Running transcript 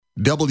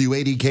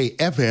WADK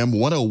FM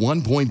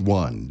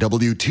 101.1,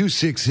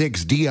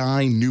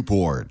 W266DI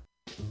Newport.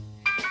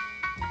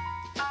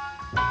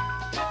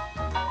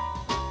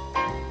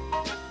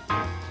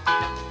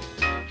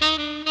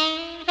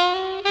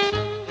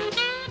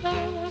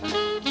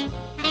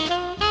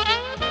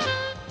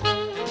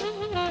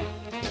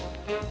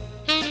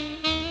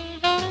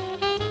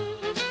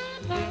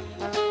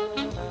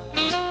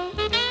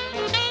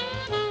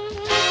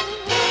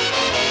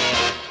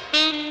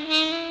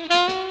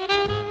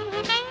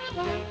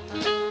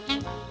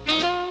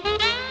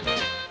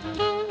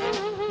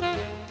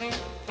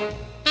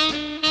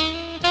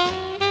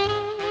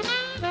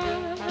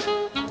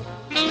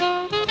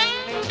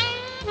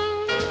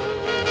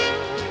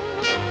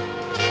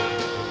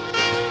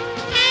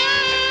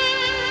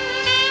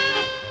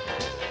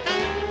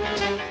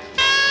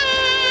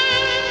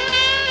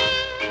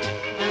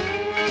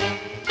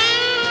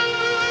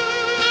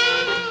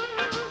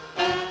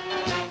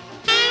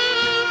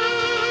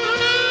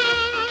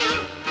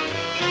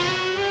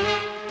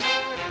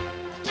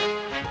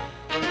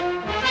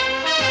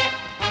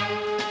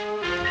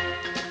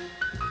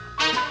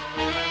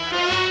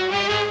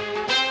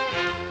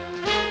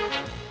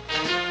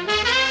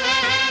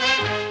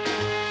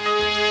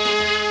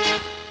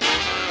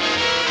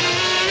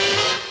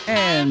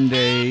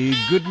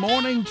 Good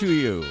morning to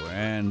you,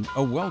 and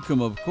a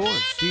welcome, of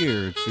course,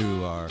 here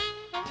to our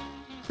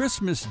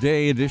Christmas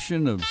Day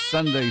edition of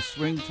Sunday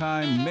Swing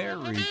Time.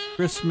 Merry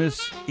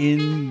Christmas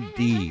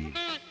indeed.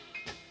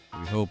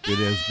 We hope it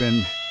has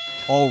been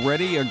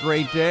already a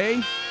great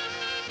day,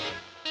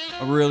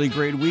 a really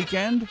great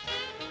weekend,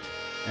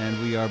 and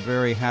we are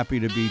very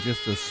happy to be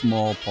just a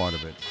small part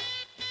of it.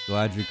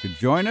 Glad you could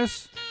join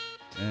us,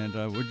 and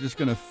we're just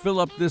going to fill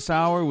up this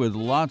hour with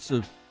lots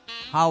of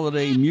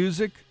holiday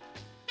music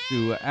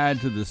to add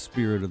to the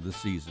spirit of the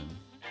season.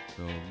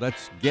 So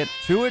let's get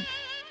to it.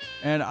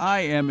 And I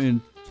am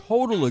in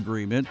total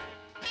agreement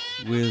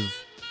with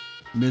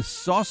Miss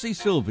Saucy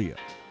Sylvia.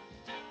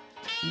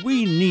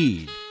 We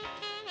need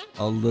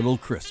a little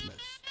Christmas.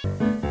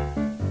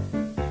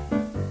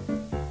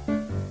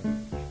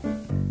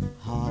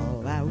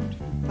 Haul out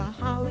the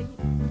holly,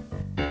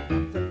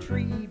 the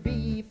tree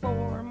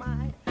before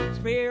my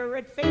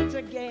spirit fades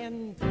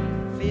again.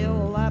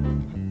 Fill up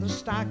the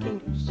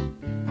stockings,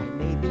 I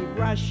may be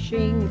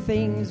rushing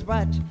things,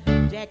 but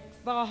deck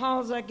the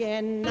halls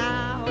again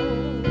now.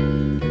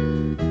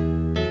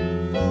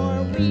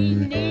 For we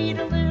need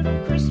a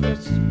little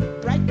Christmas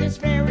right this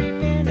very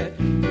minute.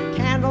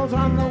 Candles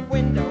on the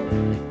window,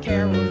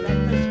 carols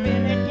at the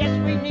spinet. Yes,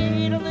 we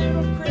need a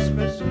little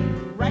Christmas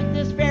right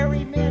this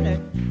very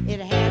minute.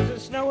 It hasn't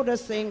snowed a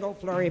single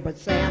flurry, but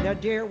Santa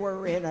dear,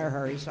 we're in a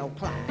hurry. So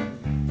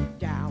climb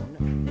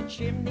down the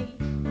chimney,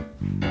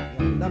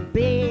 the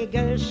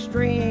biggest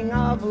string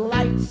of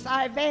lights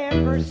I've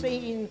ever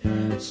seen.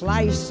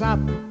 Slice up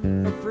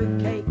a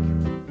fruitcake,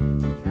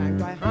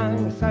 and I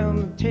hung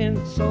some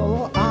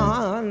tinsel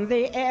on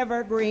the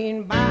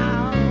evergreen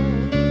bough.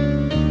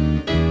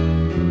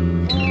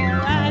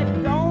 Oh,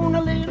 I've grown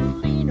a little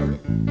leaner,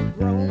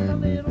 grown a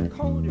little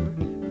colder,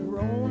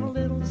 grown a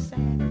little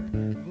sadder,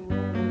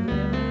 grown a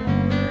little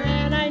older,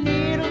 and I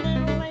need a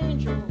little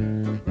angel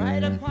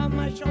right upon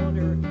my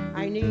shoulder.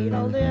 I need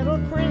a little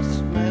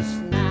Christmas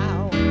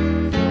now.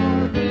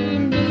 We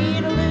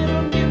need a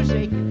little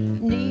music,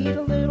 need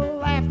a little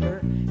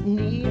laughter,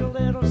 need a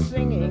little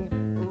singing,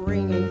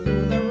 ringing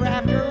through the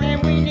rafter,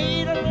 and we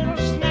need a little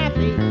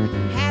snappy,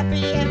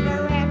 happy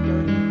ever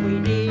after. We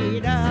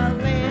need a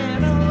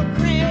little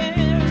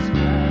Christmas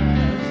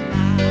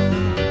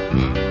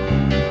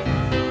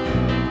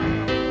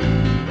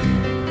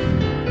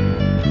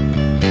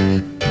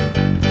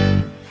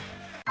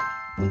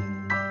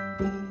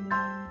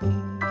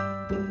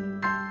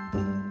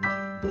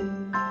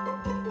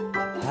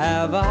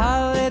Have a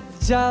holly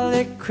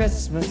jolly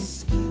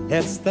Christmas,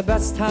 it's the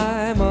best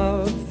time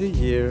of the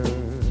year.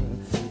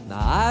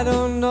 Now I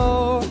don't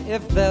know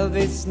if there'll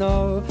be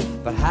snow,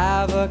 but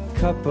have a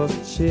cup of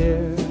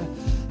cheer.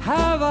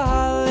 Have a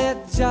holly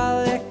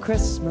jolly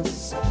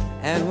Christmas,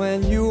 and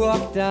when you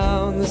walk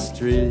down the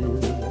street,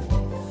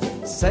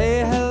 say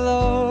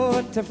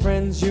hello to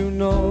friends you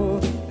know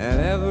and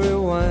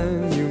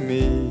everyone you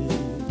meet.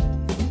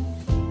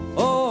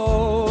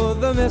 Oh,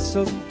 the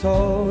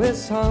mistletoe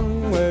is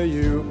hung where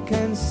you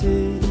can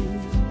see.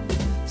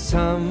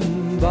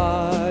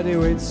 Somebody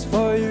waits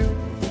for you,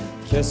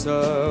 kiss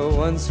her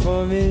once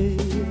for me.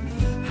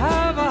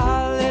 Have a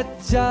holly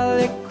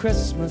jolly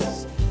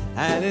Christmas,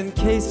 and in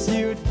case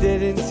you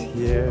didn't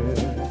hear,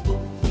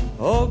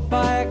 oh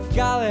by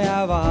golly,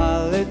 have a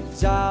holly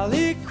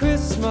jolly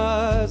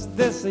Christmas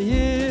this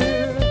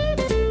year.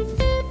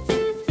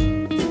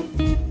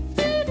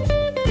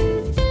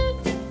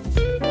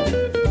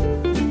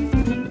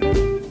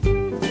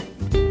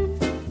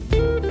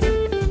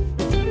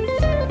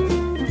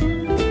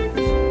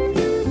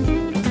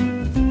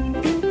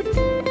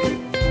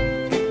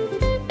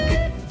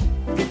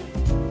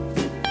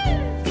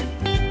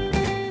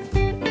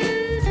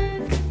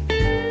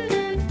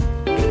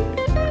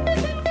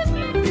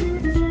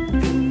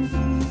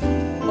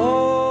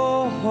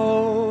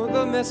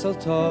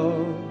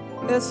 mistletoe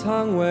is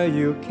hung where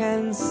you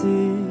can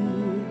see.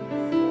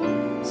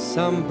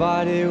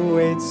 Somebody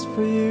waits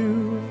for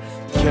you.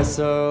 Kiss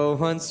her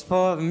once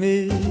for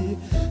me.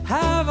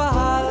 Have a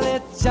holly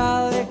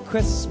jolly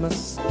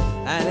Christmas.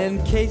 And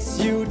in case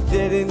you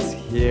didn't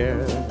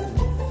hear,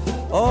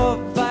 oh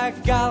by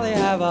golly,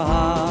 have a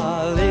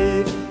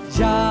holly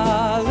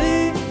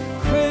jolly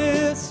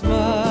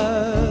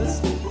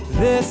Christmas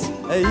this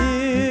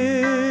year.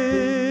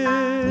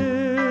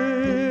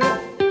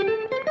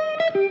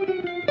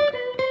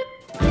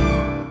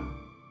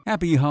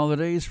 Happy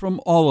holidays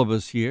from all of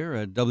us here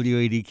at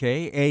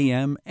WADK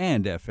AM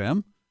and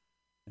FM.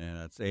 And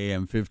that's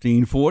AM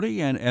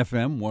 1540 and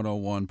FM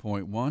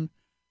 101.1,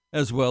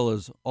 as well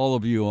as all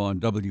of you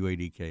on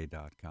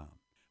WADK.com.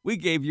 We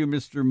gave you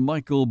Mr.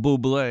 Michael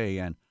Bublé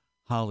and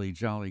Holly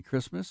Jolly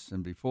Christmas,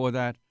 and before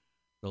that,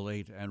 the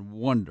late and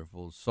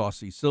wonderful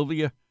Saucy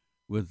Sylvia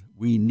with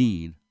We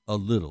Need a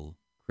Little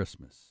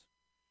Christmas.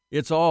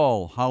 It's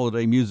all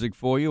holiday music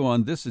for you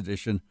on this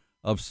edition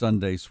of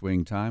Sunday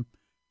Swing Time.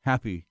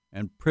 Happy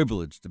and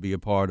privileged to be a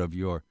part of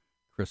your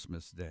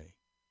Christmas day.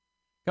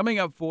 Coming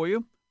up for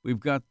you, we've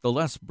got the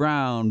Les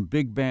Brown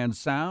Big Band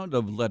sound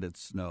of Let It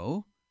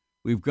Snow.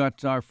 We've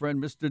got our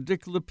friend Mr.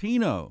 Dick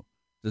Lupino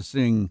to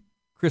sing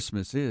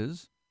Christmas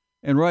Is.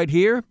 And right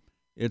here,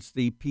 it's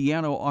the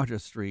piano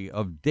artistry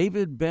of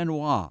David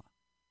Benoit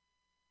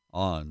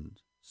on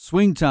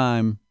Swing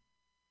Time,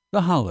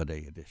 the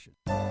Holiday Edition.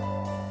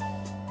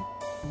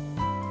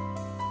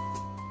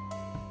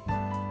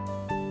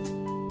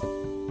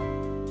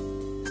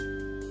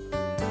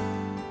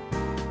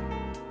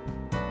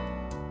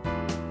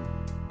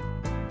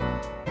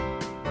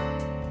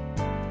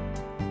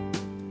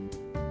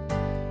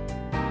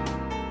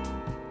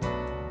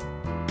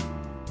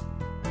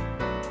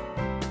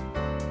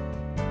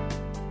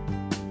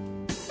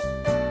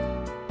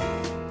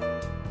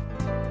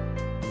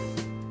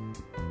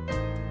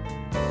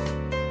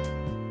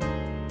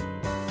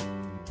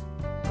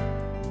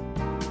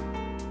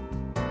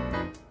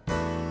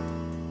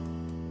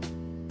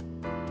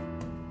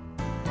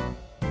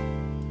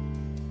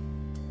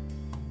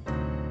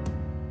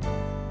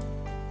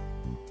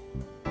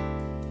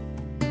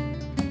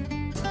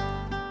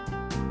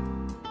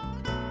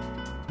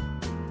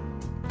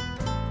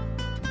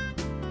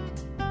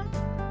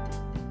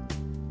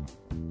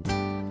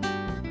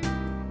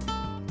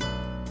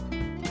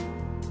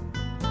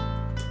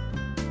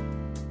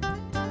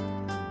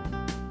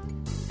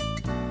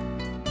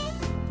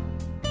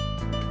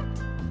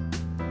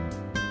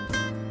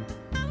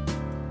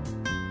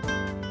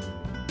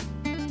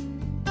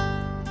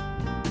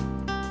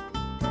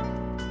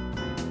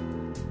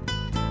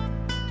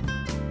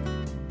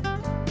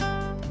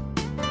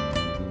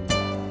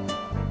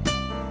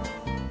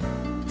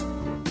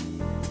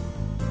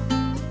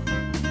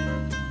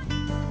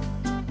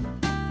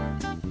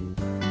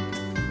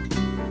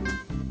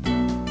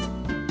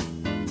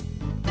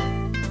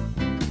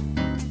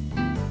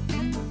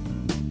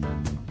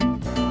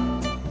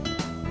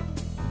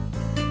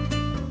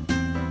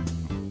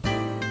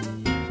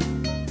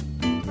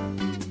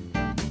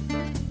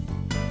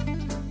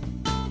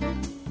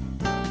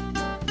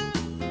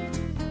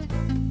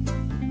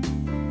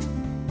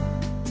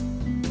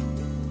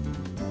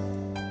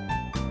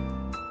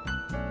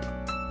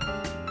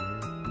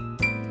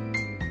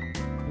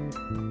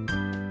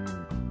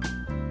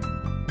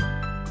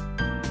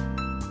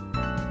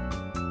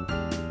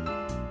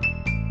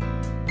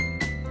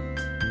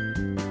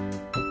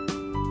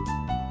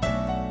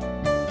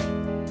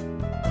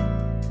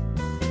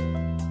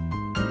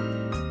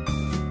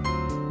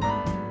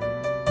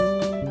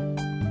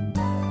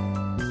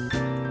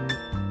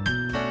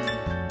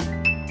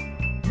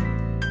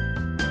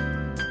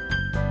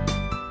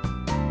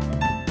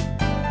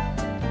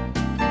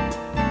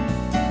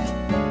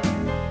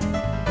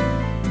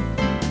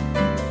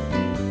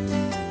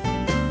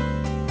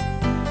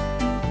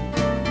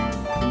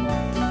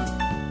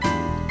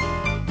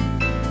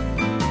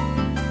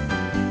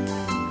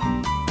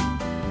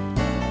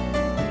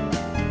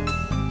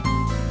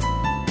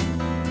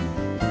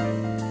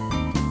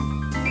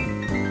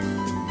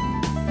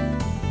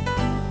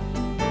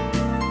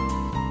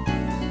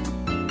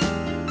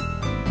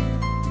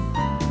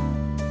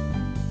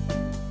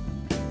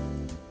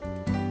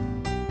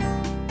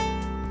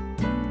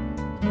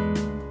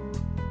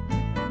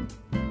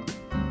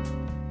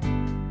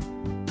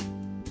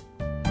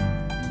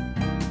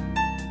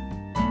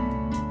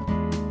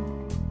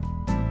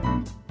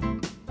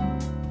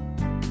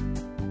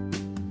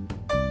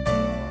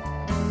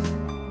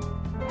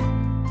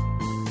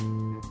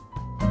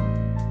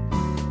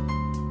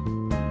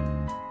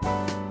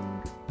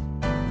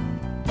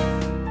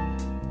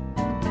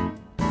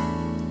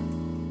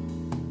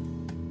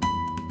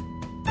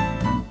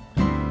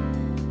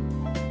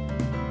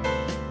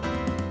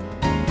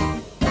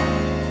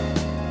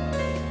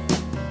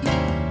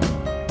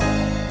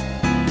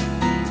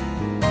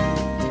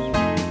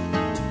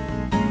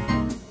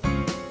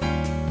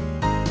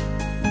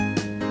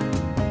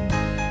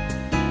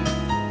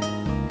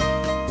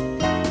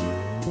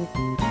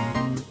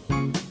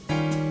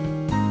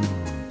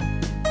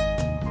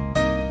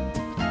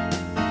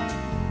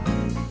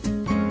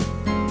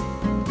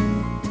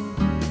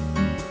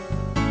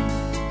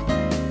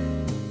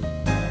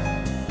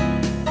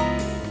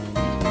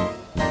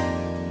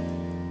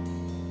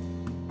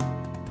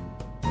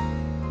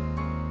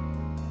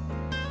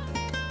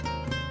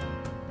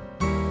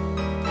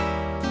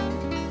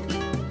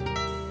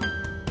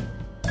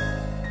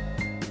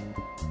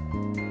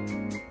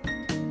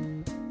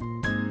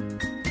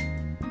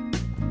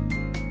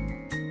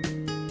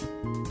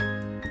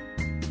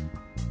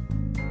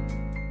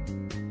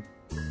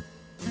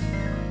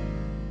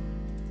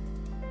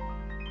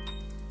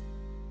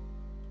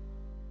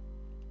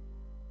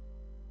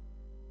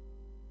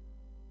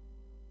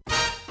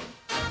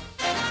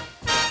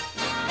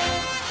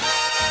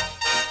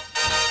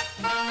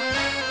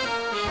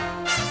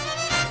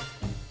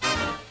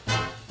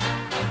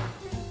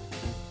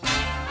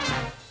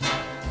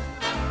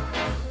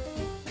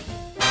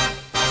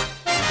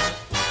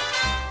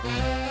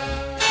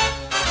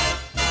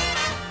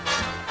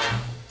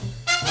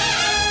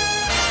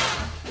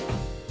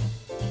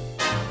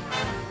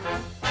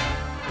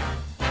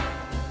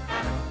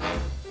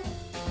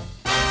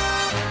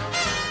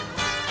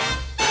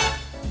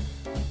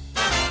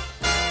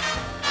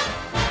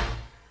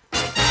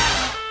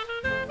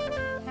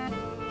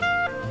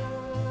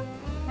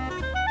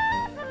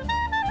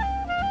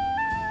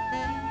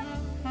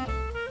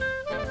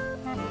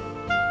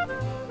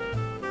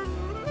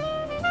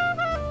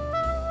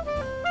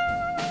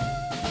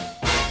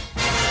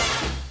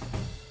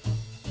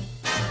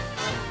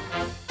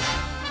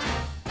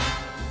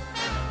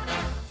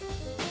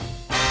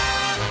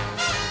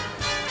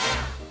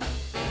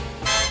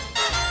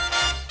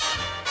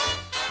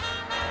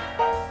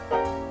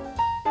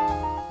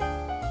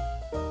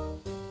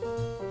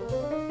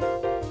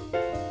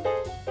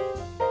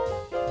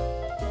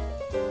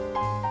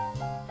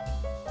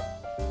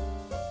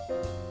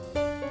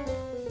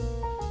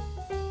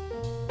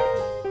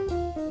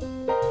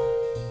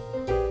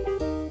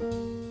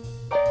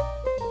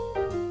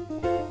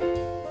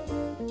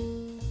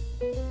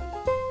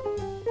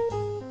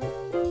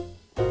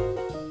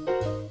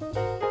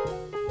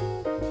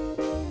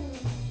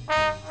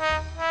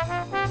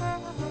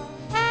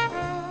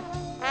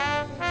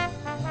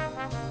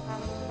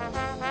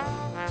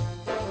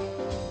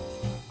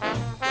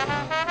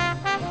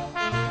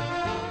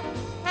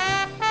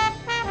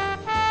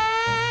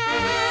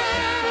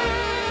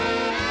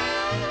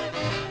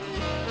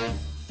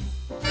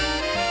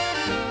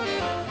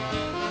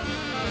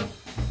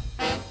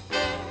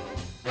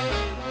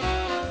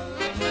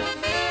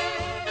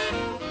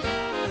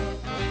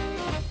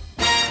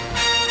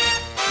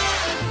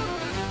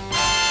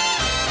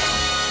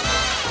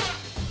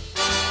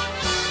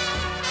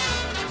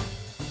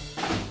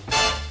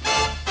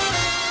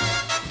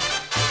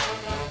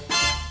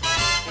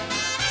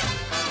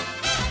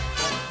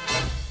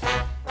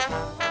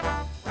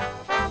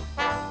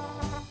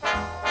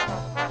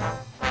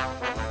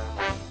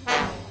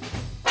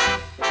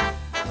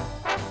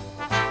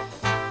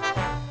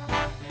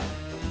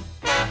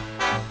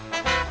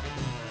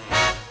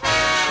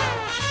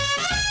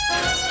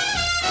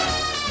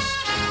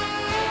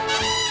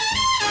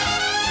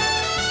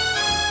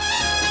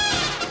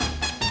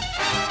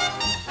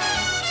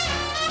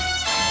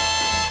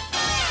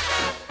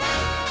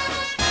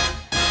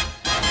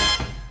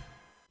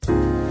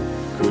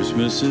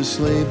 Christmas is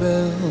sleigh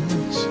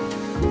bells,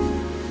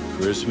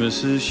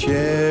 Christmas is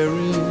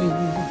sharing,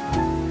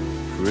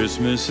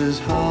 Christmas is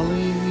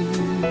holly,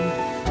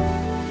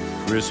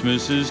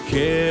 Christmas is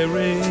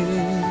caring,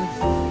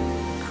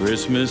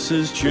 Christmas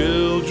is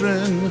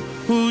children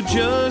who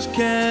just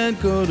can't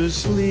go to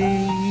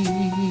sleep.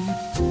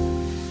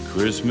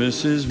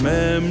 Christmas is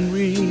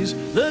memories,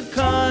 the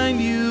kind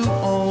you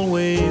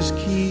always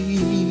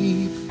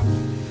keep.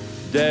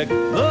 Deck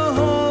the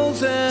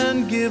halls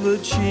and give a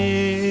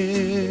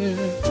cheer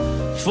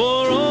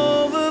for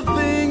all the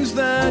things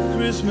that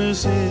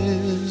Christmas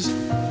is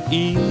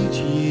each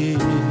year.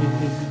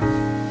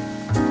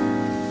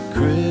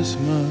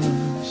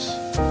 Christmas,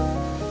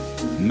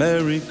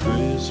 Merry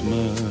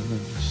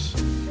Christmas,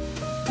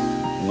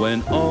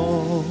 when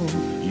all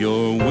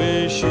your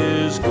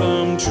wishes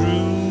come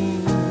true.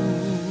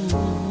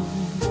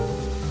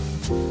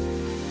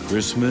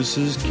 Christmas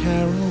is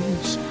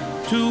carols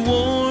to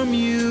warm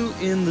you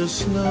in the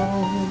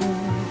snow.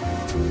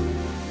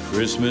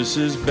 Christmas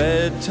is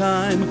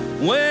bedtime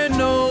where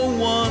no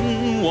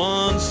one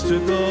wants to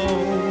go.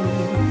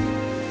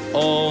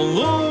 All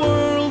the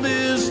world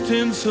is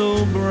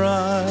tinsel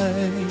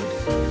bright,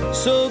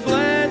 so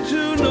glad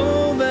to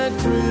know that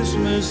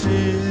Christmas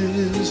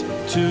is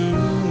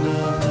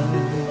tonight.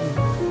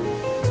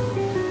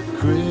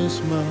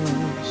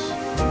 Christmas,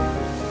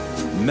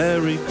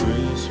 Merry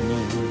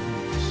Christmas,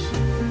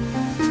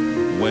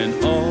 when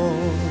all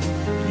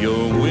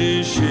your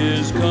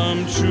wishes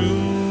come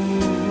true.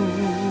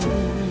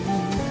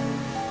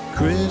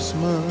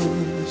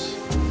 Christmas,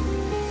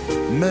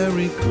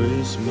 Merry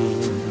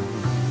Christmas,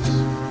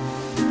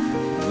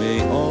 may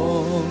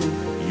all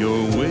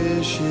your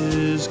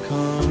wishes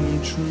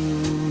come true.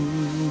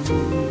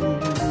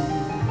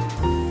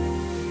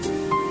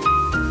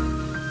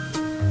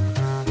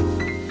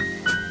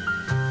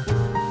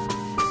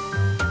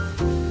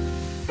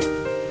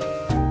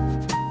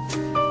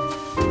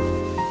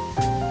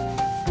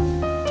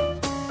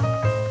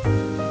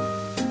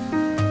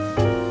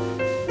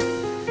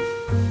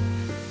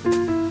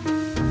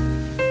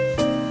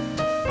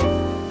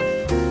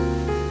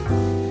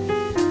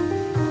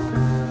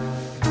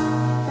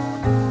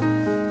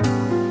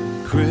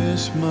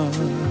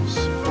 Christmas,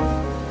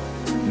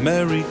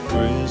 Merry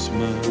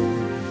Christmas,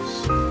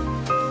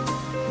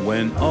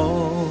 when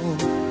all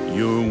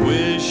your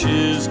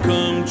wishes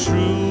come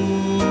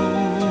true.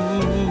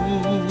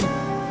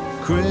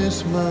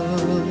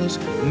 Christmas,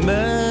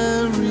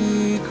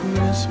 Merry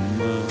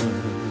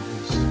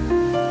Christmas,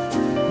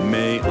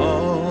 may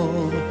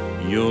all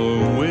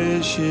your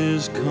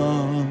wishes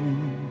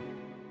come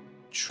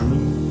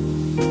true.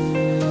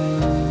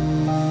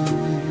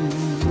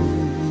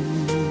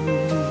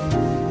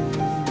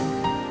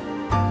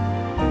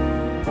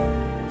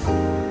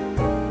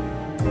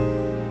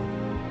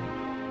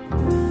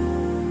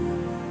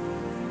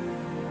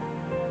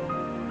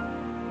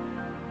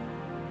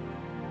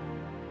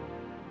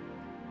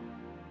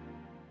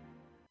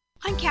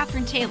 I'm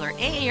Catherine Taylor,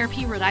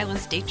 AARP Rhode Island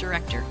State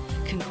Director.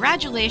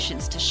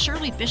 Congratulations to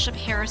Shirley Bishop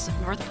Harris of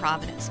North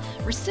Providence,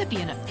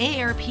 recipient of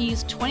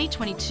AARP's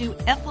 2022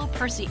 Ethel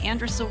Percy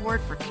Andrus Award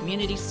for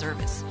Community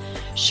Service.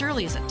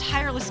 Shirley is a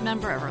tireless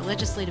member of our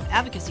legislative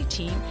advocacy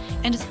team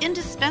and is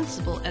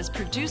indispensable as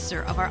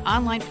producer of our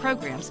online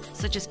programs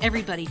such as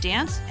Everybody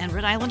Dance and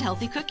Rhode Island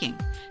Healthy Cooking.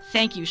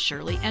 Thank you,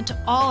 Shirley, and to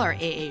all our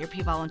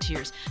AARP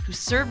volunteers who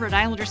serve Rhode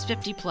Islanders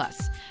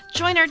 50+.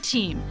 Join our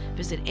team.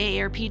 Visit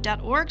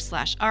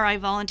aarp.org/RI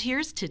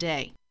volunteers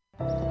today.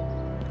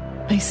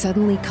 I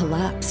suddenly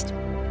collapsed.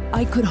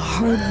 I could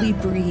hardly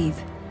breathe.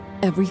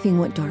 Everything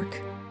went dark.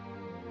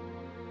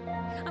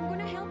 I'm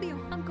gonna help you.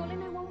 I'm calling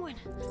 911.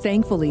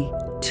 Thankfully,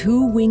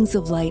 2 wings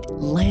of light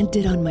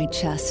landed on my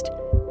chest,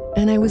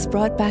 and I was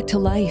brought back to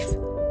life.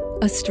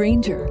 A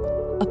stranger,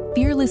 a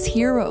fearless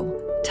hero,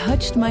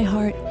 touched my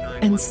heart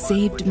and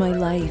saved my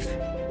life.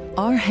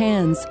 Our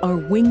hands are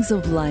wings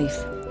of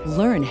life.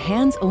 Learn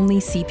hands-only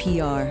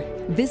CPR.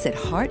 Visit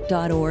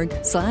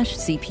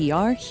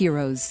heart.org/CPR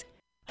heroes.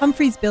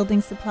 Humphreys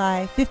Building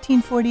Supply,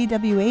 1540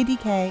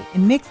 WADK,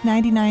 and Mix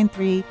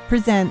 99.3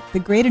 present the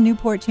Greater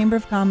Newport Chamber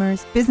of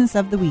Commerce Business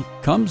of the Week.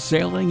 Come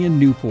sailing in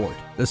Newport,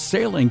 the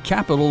sailing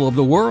capital of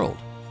the world.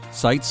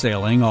 Sight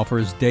Sailing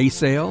offers day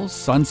sails,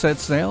 sunset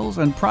sails,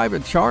 and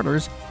private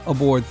charters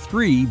aboard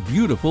 3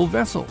 beautiful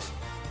vessels.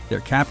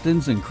 Their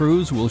captains and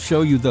crews will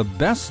show you the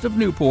best of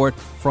Newport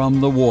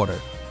from the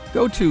water.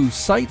 Go to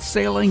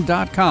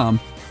sightsailing.com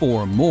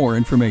for more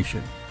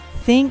information.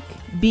 Think,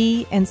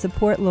 be, and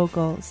support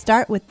local.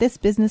 Start with this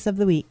Business of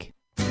the Week.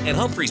 At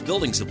Humphreys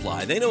Building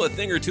Supply, they know a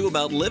thing or two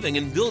about living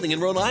and building in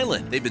Rhode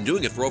Island. They've been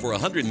doing it for over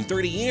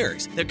 130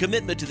 years. Their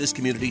commitment to this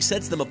community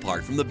sets them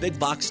apart from the big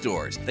box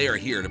stores. They are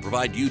here to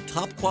provide you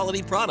top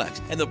quality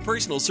products and the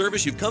personal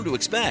service you've come to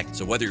expect.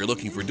 So whether you're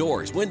looking for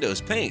doors,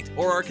 windows, paint,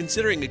 or are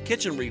considering a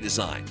kitchen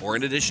redesign or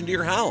an addition to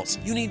your house,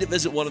 you need to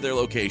visit one of their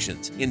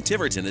locations in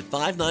Tiverton at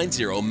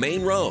 590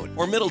 Main Road,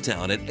 or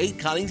Middletown at 8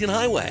 Coddington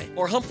Highway,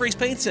 or Humphreys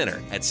Paint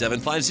Center at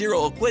 750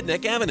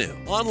 Aquidneck Avenue.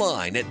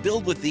 Online at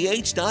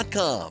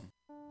buildwithth.com.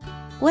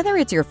 Whether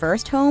it's your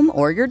first home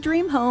or your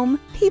dream home,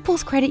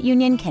 People's Credit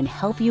Union can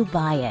help you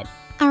buy it.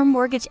 Our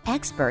mortgage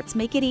experts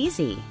make it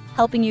easy,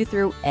 helping you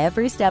through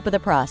every step of the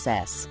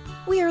process.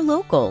 We are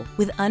local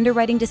with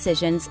underwriting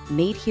decisions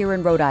made here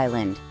in Rhode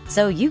Island,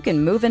 so you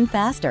can move in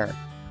faster.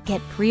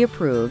 Get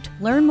pre-approved,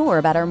 learn more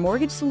about our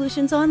mortgage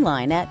solutions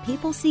online at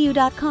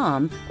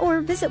peoplecu.com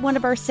or visit one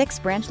of our 6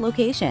 branch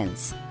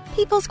locations.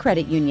 People's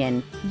Credit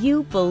Union,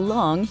 you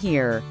belong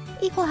here.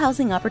 Equal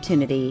housing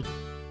opportunity.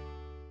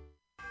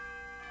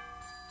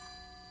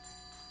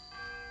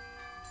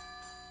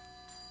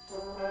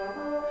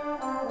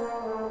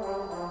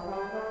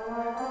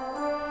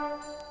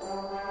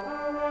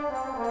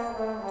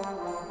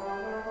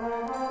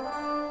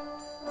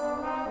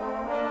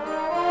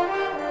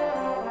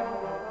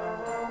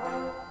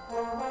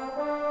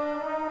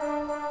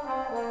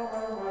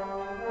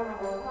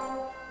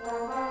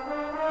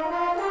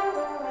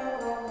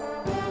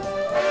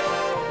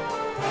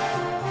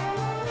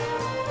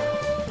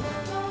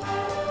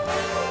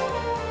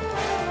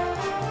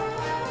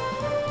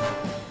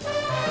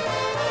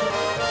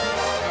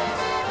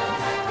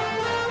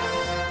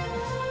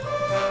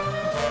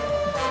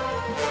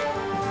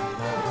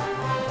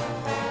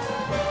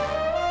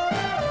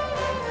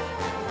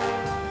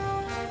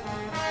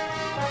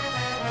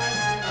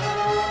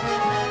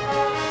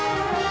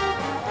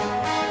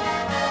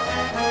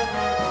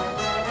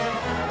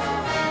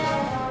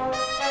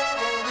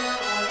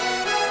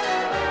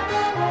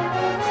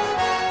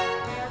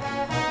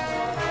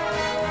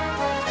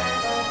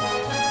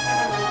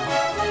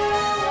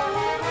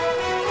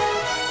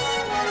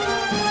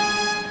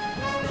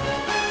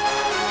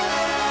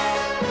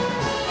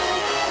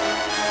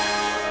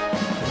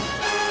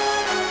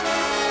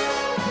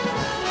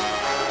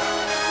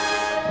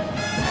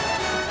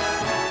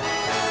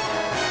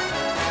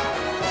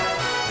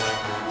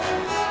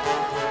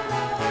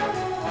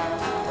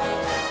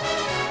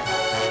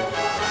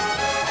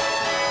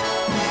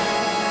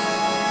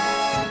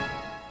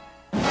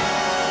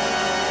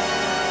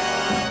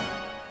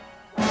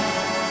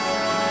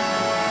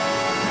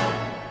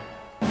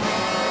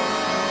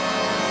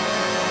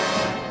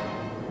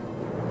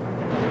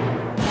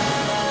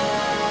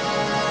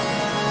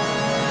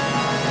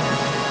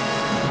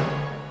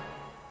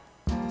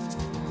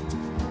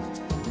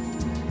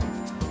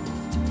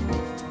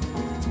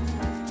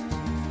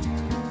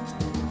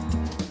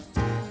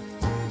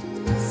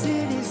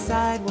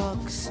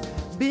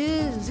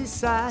 Busy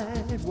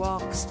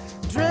sidewalks,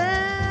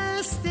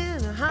 dressed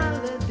in a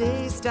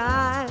holiday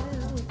style.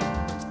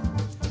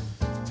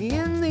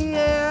 In the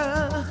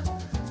air,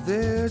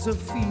 there's a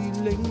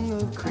feeling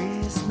of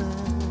Christmas.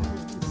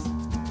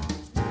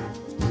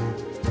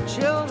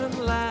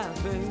 Children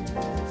laughing,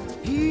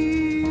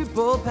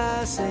 people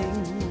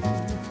passing,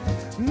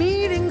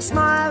 meeting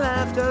smile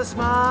after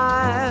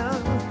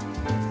smile.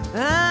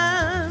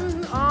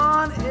 And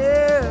on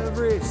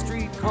every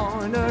street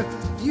corner,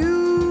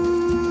 you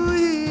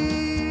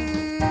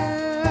hear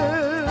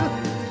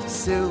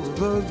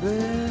silver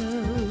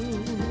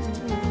bells,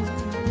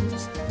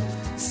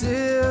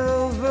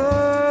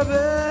 silver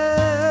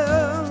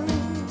bells.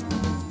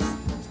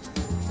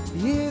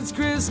 It's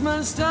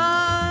Christmas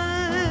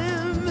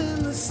time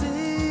in the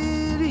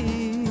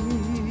city.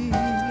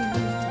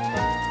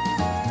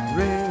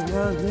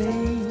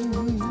 Ring-a-ling,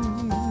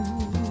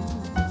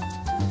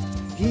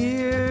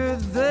 hear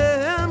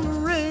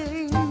them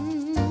ring,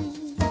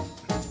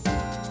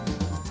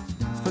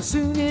 for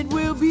soon it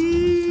will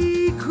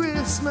be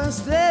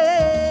Christmas Day.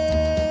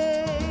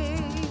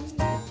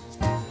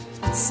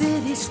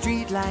 City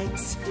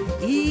streetlights,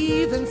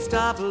 even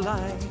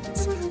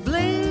stoplights,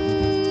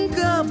 blink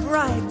a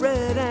bright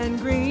red and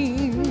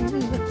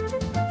green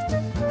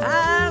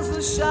as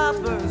the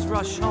shoppers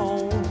rush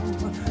home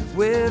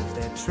with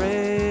their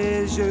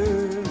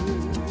treasures.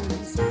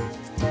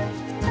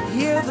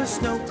 Hear the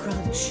snow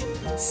crunch,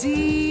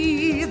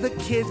 see the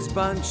kids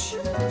bunch.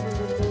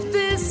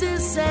 This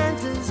is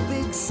Santa's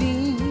big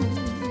scene.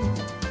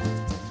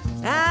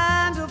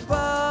 And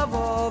above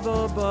all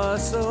the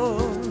bustle,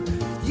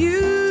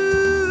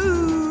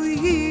 you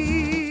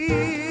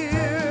hear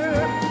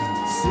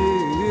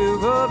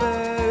silver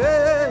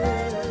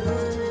bells,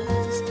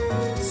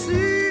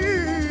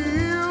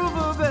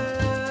 silver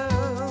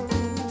bells.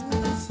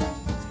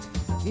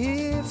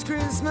 It's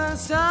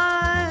Christmas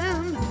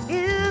time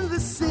in the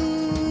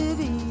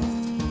city.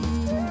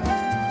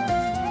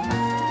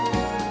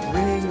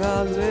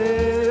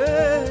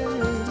 Ring-a-ling,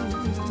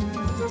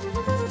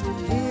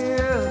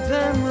 hear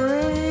them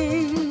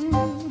ring.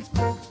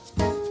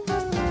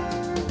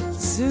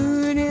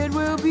 Soon it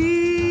will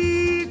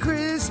be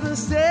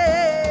Christmas Day.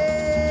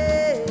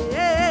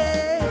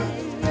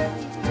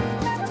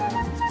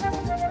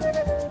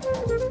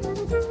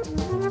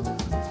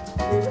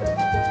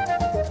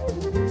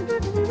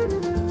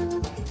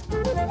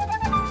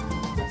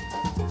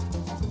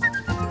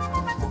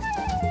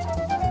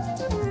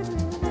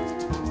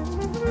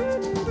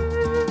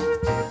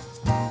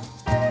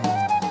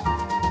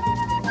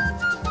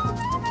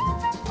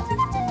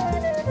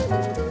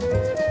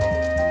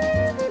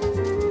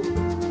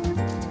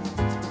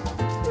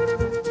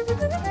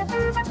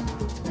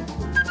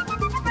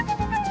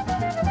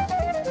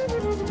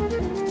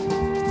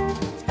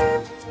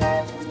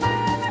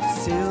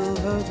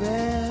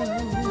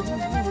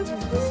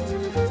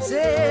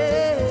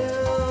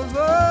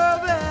 silver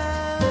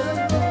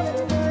bells.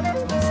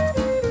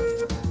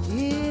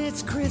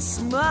 It's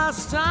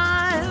Christmas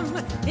time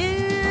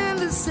in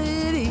the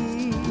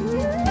city.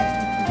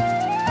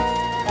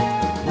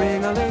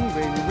 Ring-a-ling,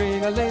 ring,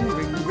 ring-a-ling,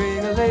 ring,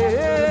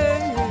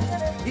 ring-a-ling.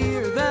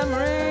 Hear them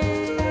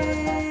ring.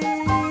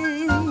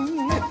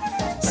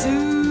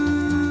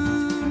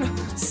 Soon,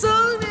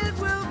 soon it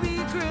will be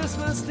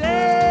Christmas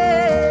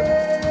Day.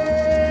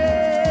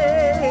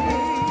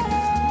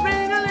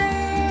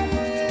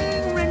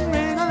 Ring-a-ling, ring,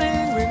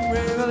 ring-a-ling, ring,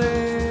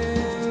 ring-a-ling.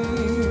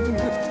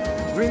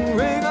 Ring,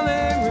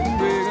 ring-a-ling, ring,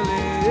 ring-a-ling.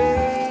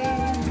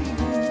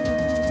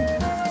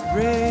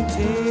 Ring,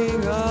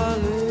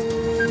 ting-a-ling.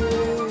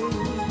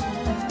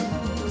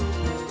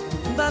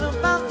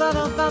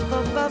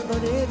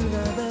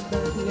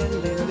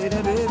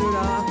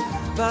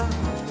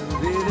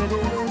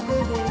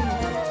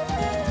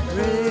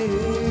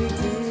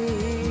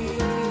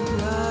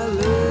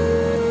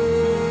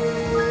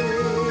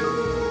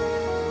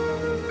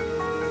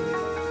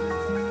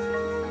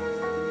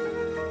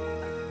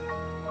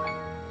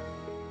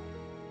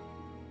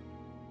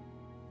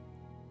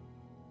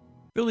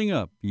 Filling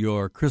up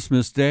your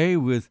Christmas day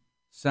with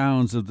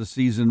sounds of the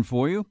season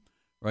for you.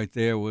 Right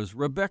there was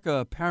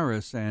Rebecca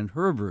Paris and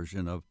her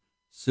version of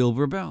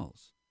Silver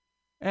Bells.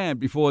 And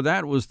before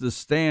that was the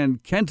Stan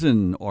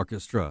Kenton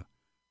Orchestra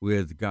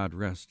with God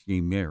Rest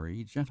Ye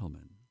Merry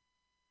Gentlemen.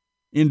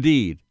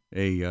 Indeed,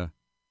 a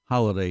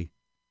holiday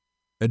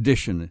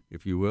edition,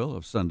 if you will,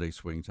 of Sunday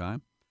Swing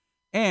Time.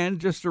 And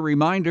just a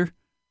reminder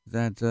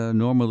that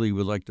normally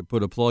we like to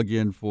put a plug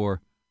in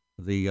for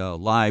the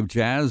live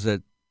jazz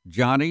at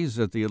Johnny's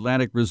at the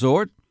Atlantic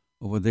Resort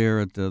over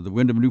there at the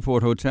Wyndham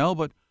Newport Hotel.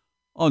 But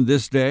on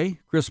this day,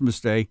 Christmas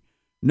Day,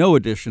 no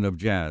edition of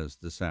jazz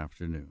this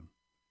afternoon.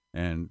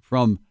 And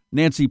from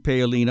Nancy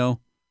Paolino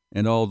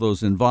and all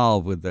those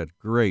involved with that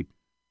great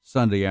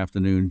Sunday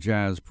afternoon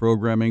jazz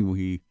programming,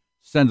 we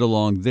send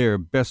along their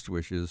best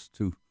wishes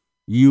to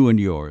you and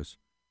yours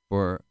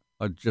for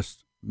a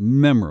just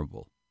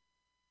memorable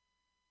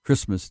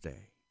Christmas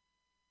Day.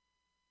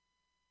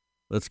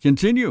 Let's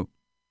continue.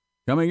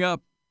 Coming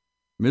up,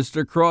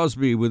 Mr.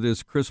 Crosby with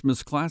his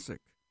Christmas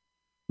classic.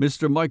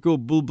 Mr. Michael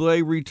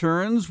Bublé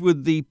returns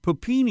with the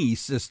Papini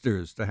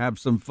Sisters to have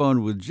some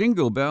fun with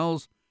Jingle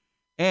Bells.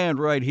 And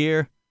right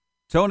here,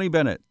 Tony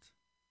Bennett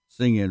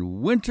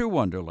singing Winter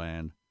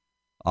Wonderland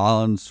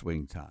on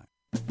Swing Time.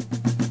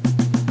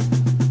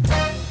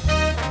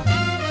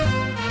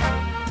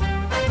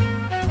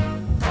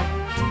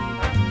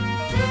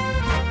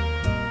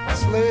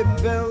 Sleigh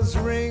bells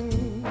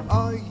ring,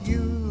 are you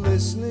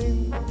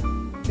listening?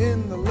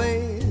 In the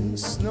lane,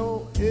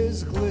 snow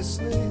is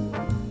glistening.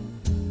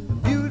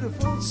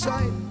 Beautiful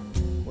sight,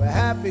 we're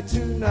happy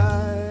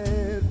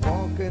tonight,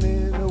 walking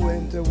in a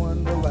winter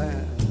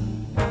wonderland.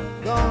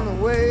 Gone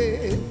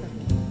away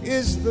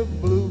is the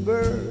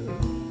bluebird,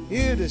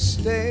 here to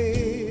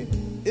stay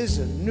is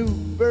a new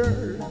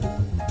bird.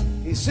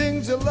 He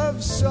sings a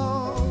love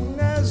song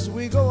as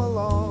we go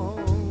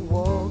along,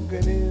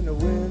 walking in a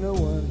winter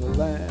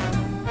wonderland.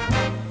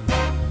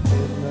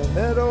 In the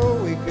meadow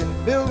we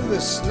can build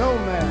a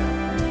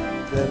snowman,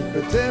 then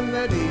pretend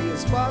that he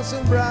is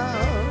Parson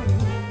Brown.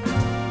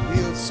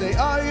 He'll say,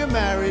 are you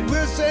married?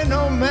 We'll say,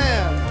 no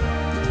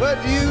ma'am, but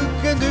you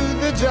can do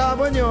the job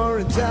when you're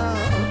in town.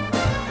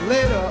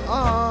 Later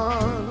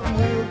on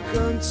we'll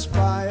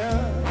conspire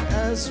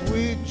as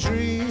we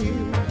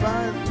dream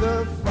by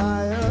the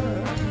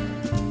fire,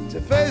 to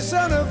face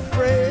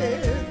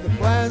unafraid the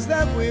plans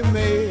that we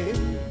made,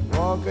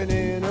 walking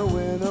in a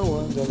winter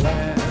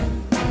wonderland.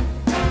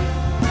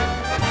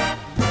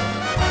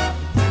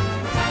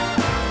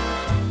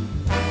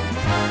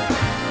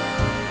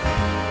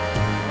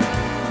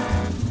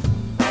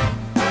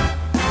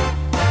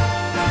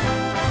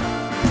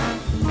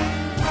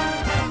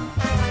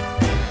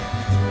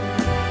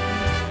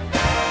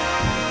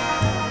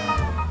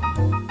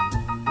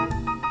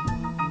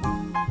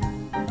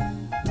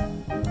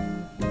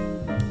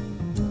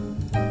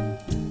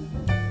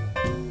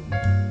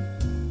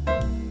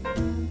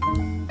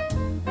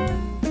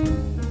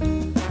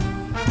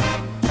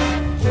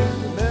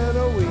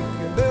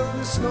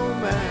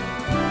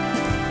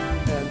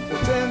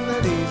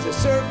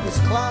 Circus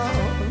clown.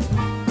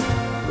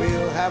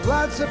 We'll have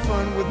lots of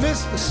fun with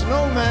Mr.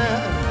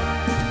 Snowman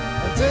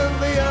until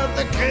the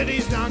other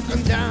kiddies knock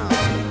him down.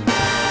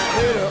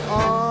 Later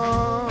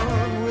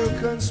on we'll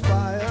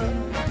conspire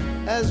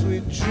as we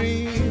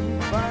dream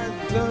by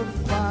the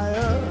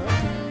fire,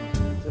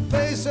 to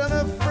face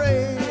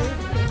unafraid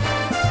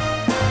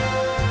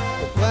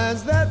the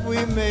plans that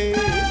we made,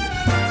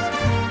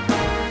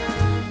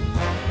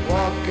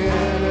 walking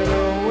in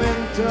a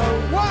winter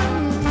wonderland.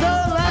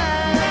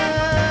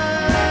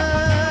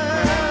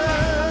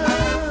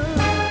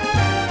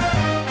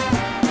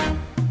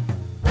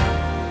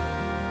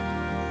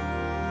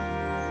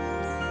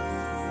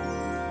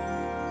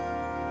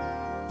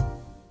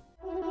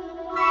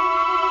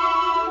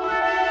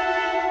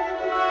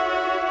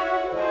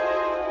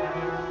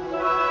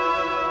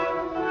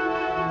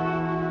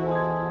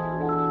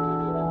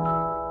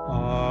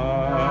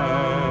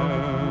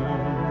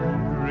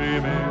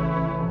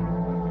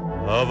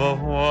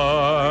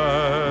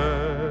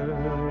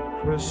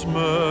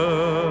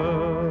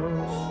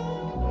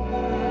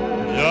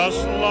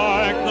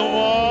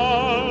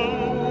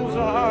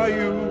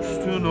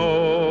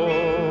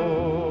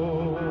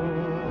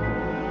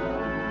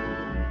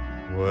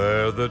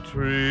 where the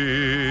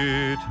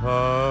treetops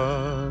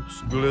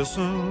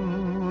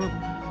glisten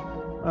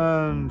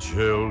and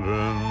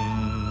children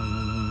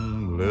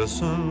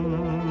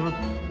listen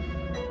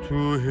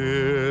to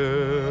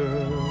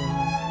hear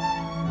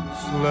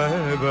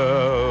sleigh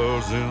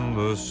bells in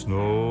the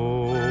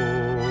snow.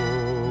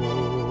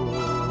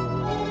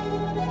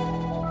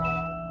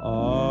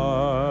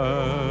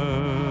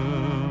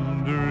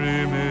 I'm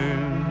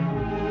dreaming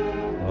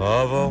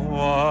of a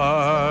white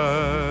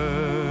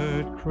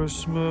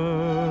Christmas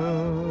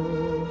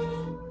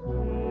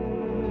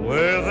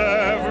with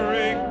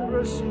every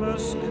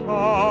Christmas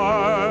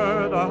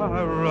card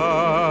I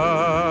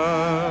write.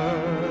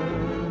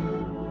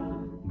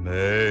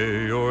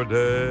 May your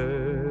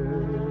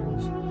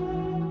days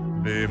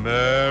be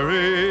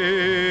merry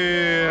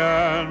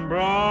and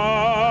bright,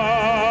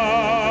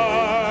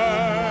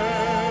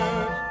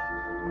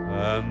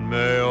 and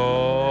may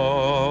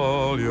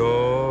all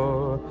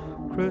your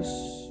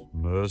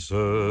Christmases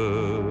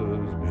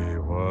be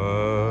white.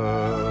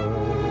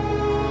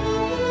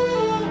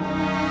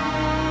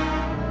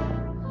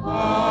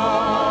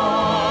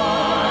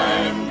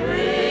 I'm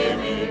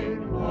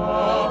dreaming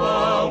of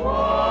a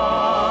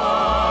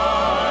white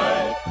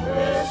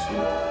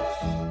Christmas,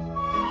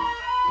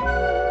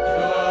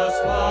 just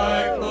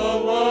like the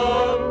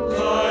ones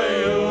I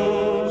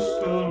used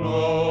to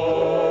know,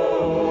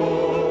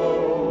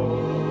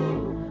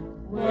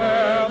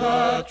 where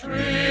the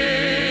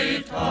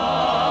treetops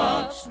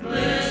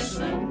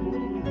glisten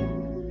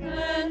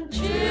and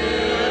children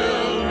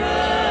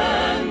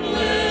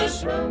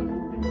listen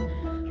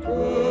to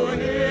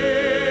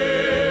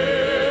hear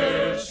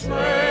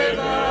sleigh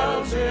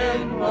bells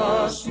in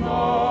the snow.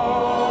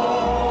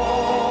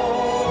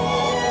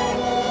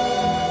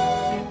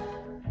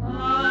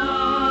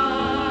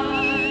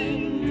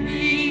 I'm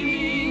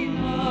dreaming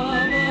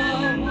of a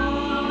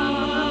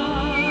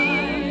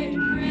white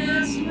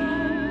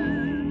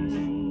Christmas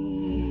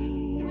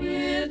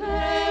with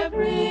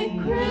every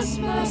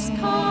Christmas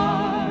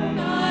card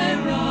I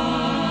write.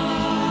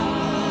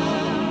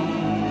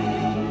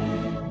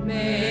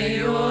 May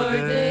your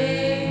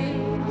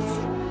days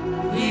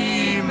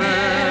be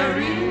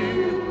merry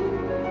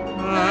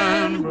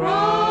and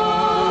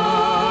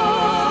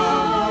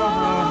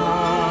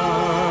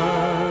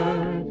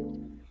bright,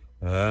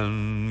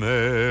 and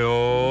may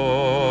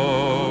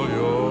all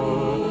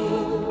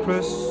your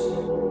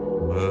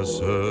Christmases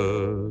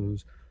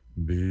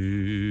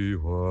be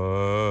white.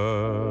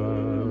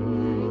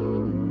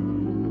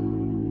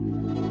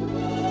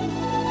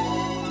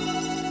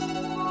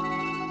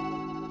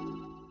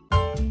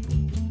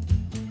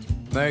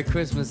 Merry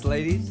Christmas,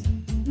 ladies.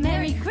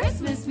 Merry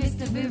Christmas,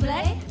 Mr.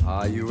 Bublé.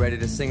 Are you ready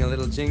to sing a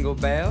little Jingle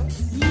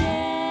Bells?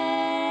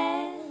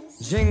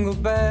 Yes. Jingle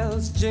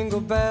bells,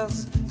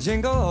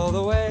 jingle all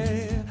the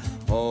way.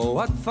 Oh,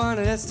 what fun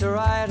it is to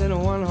ride in a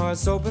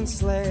one-horse open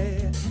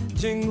sleigh.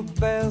 Jingle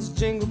bells,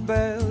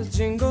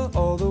 jingle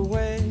all the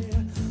way.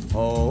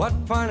 Oh, what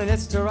fun it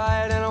is to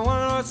ride in a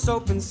one-horse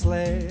open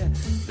sleigh.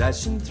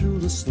 Dashing through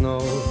the snow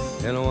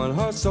in a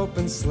one-horse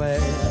open sleigh.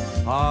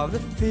 All the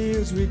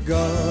fields we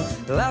go,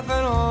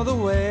 laughing all the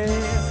way.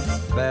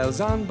 Bells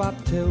on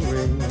bobtail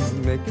ring,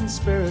 making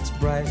spirits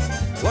bright.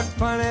 What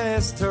fun it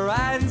is to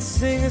ride and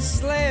sing a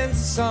sleighing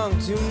song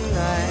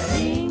tonight.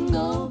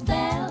 Jingle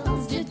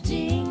bells,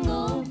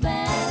 jingle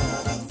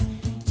bells,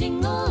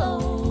 jingle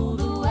all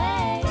the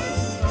way.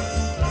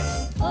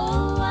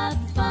 Oh, what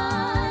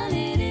fun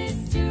it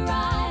is to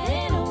ride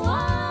in a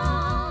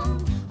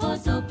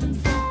one-horse open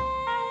sleigh.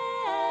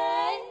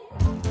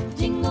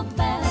 Jingle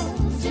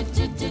bells,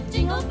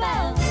 jingle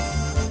bells,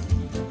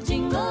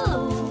 jingle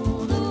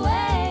all the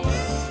way.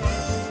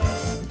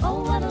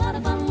 Oh, what a lot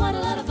of fun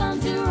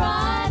to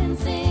ride and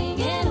sing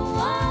in a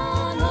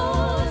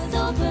one-horse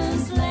open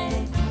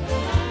sleigh.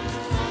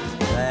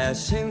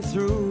 Dashing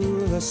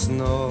through the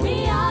snow,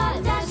 We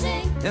are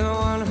dashing in a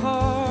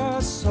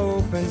one-horse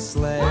open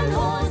sleigh.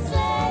 one-horse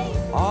sleigh.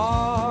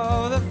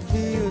 All the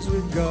fields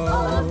we go,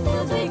 All the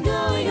fields we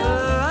go,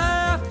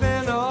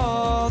 laughing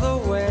all the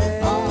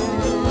way. all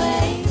the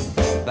way.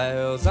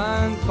 Bells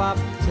on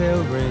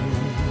bobtail ring,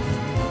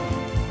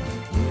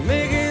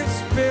 making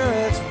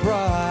spirits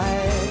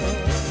bright.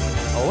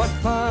 Oh, what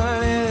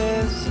fun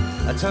it is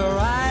to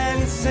ride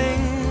and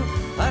sing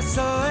a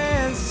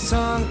sleighing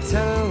song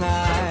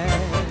tonight.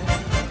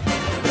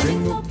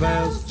 Jingle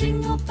bells,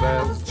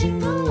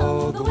 jingle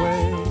all the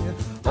way.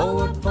 Oh,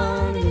 what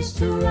fun it is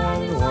to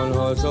ride in one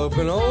horse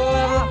open. Oh,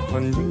 what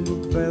fun!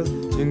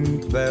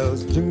 Jingle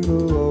bells,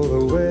 jingle all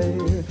the way.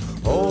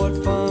 Oh,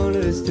 what fun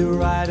it is to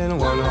ride in a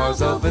one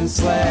horse open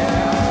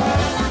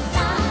sleigh.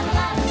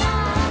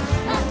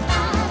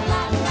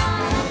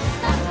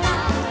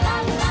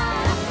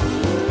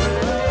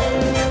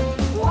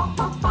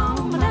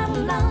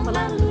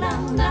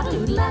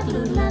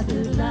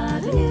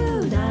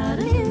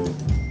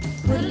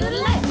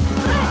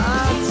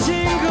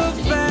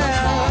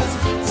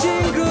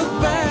 Jingle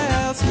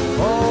bells,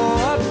 oh,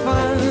 what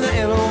fun in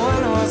a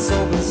one-horse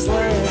open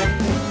sleigh.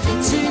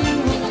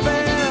 Jingle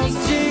bells,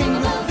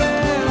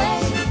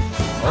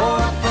 oh,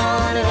 what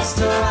fun it is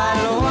to ride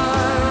in a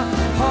one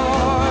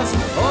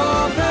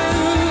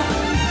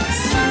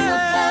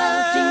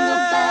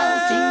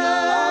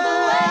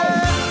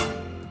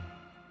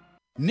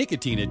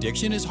Nicotine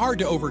addiction is hard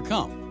to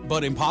overcome,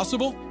 but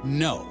impossible?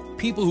 No.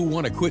 People who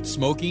want to quit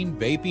smoking,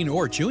 vaping,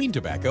 or chewing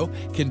tobacco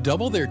can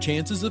double their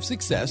chances of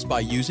success by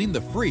using the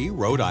free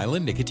Rhode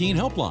Island Nicotine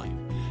Helpline.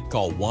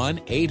 Call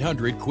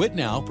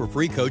 1-800-QUIT-NOW for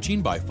free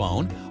coaching by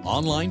phone,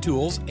 online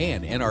tools,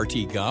 and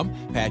NRT gum,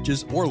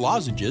 patches, or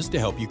lozenges to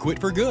help you quit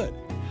for good.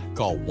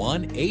 Call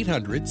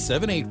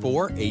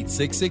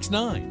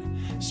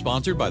 1-800-784-8669.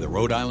 Sponsored by the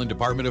Rhode Island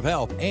Department of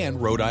Health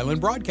and Rhode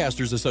Island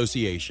Broadcasters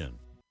Association.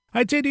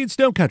 Hi, it's Indian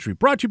Snow Country,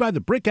 brought to you by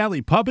the Brick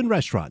Alley Pub and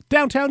Restaurant,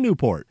 downtown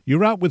Newport.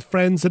 You're out with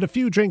friends and a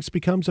few drinks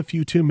becomes a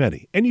few too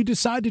many, and you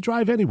decide to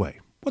drive anyway.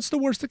 What's the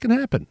worst that can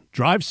happen?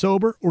 Drive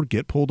sober or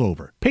get pulled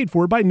over. Paid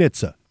for by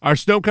NHTSA. Our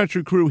Snow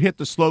Country crew hit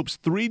the slopes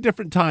 3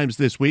 different times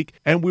this week,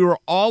 and we were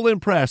all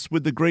impressed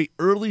with the great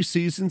early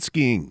season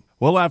skiing.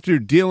 Well, after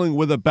dealing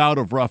with a bout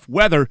of rough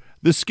weather,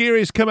 the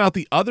skiers come out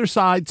the other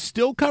side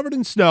still covered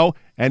in snow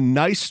and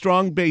nice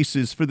strong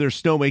bases for their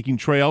snowmaking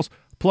trails,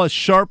 plus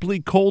sharply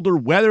colder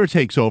weather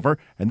takes over,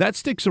 and that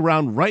sticks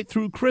around right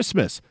through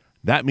Christmas.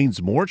 That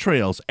means more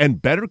trails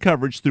and better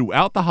coverage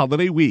throughout the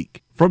holiday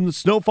week. From the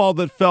snowfall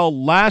that fell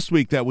last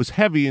week that was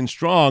heavy and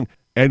strong,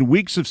 and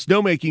weeks of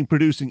snowmaking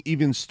producing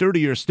even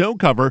sturdier snow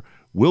cover,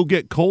 we'll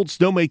get cold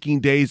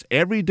snowmaking days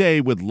every day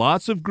with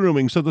lots of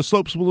grooming so the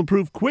slopes will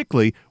improve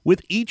quickly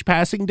with each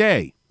passing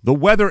day. The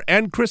weather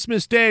and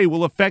Christmas Day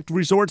will affect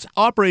resorts'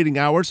 operating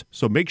hours,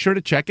 so make sure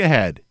to check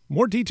ahead.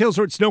 More details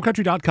are at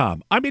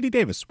snowcountry.com. I'm Eddie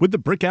Davis with the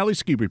Brick Alley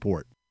Ski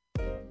Report.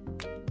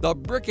 The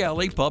Brick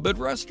Alley Pub and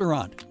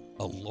Restaurant,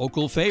 a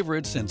local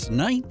favorite since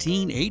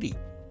 1980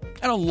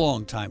 and a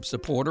longtime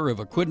supporter of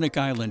Aquidneck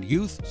Island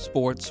youth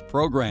sports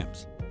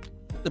programs.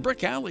 The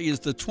Brick Alley is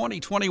the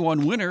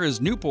 2021 winner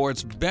as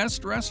Newport's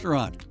best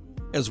restaurant,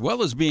 as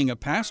well as being a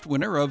past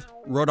winner of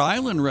Rhode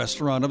Island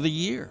Restaurant of the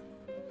Year.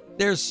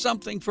 There's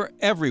something for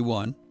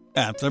everyone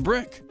at the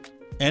Brick.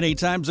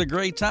 Anytime's a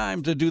great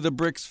time to do the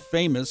Brick's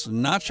famous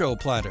nacho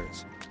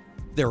platters.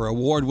 Their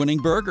award-winning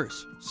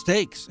burgers,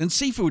 steaks, and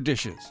seafood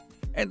dishes,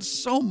 and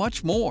so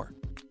much more.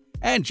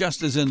 And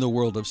just as in the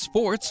world of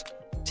sports,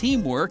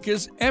 teamwork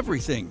is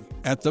everything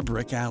at the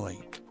Brick Alley.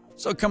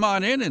 So come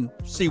on in and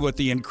see what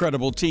the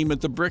incredible team at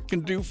the Brick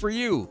can do for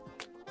you.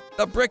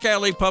 The Brick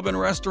Alley Pub and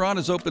Restaurant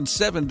is open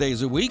 7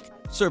 days a week,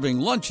 serving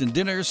lunch and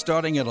dinner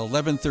starting at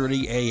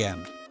 11:30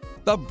 a.m.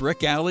 The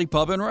Brick Alley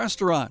Pub and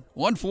Restaurant,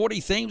 140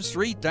 Thames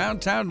Street,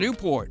 downtown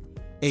Newport.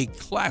 A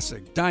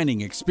classic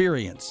dining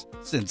experience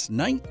since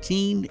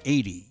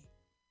 1980.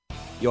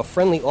 Your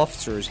friendly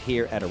officers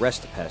here at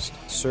Arrest a Pest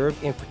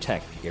serve and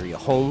protect area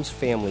homes,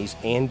 families,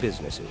 and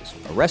businesses.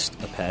 Arrest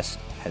a Pest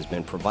has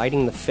been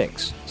providing the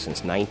fix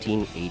since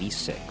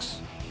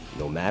 1986.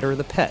 No matter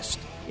the pest,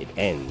 it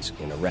ends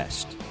in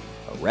arrest.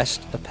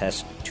 Arrest a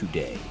Pest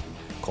today.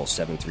 Call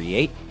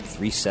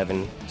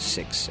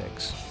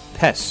 738-3766.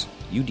 Pests,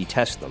 you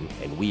detest them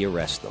and we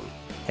arrest them.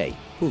 Hey,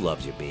 who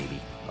loves you,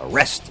 baby?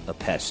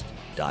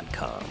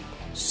 ArrestAPest.com.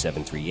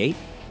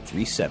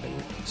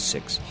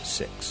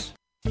 738-3766.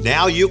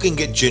 Now you can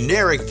get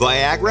generic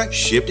Viagra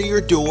shipped to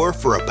your door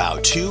for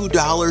about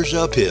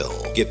 $2 a pill.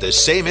 Get the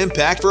same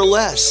impact for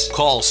less.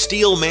 Call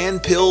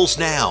Steelman Pills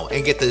now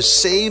and get the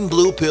same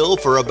blue pill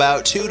for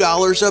about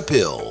 $2 a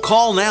pill.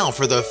 Call now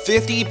for the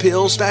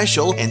 50-pill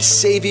special and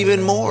save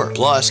even more.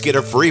 Plus, get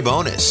a free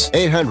bonus.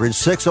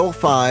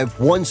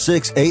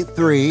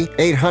 800-605-1683.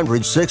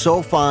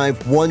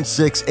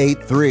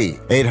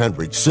 800-605-1683.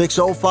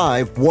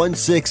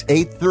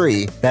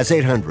 800-605-1683. That's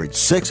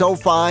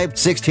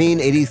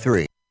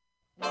 800-605-1683.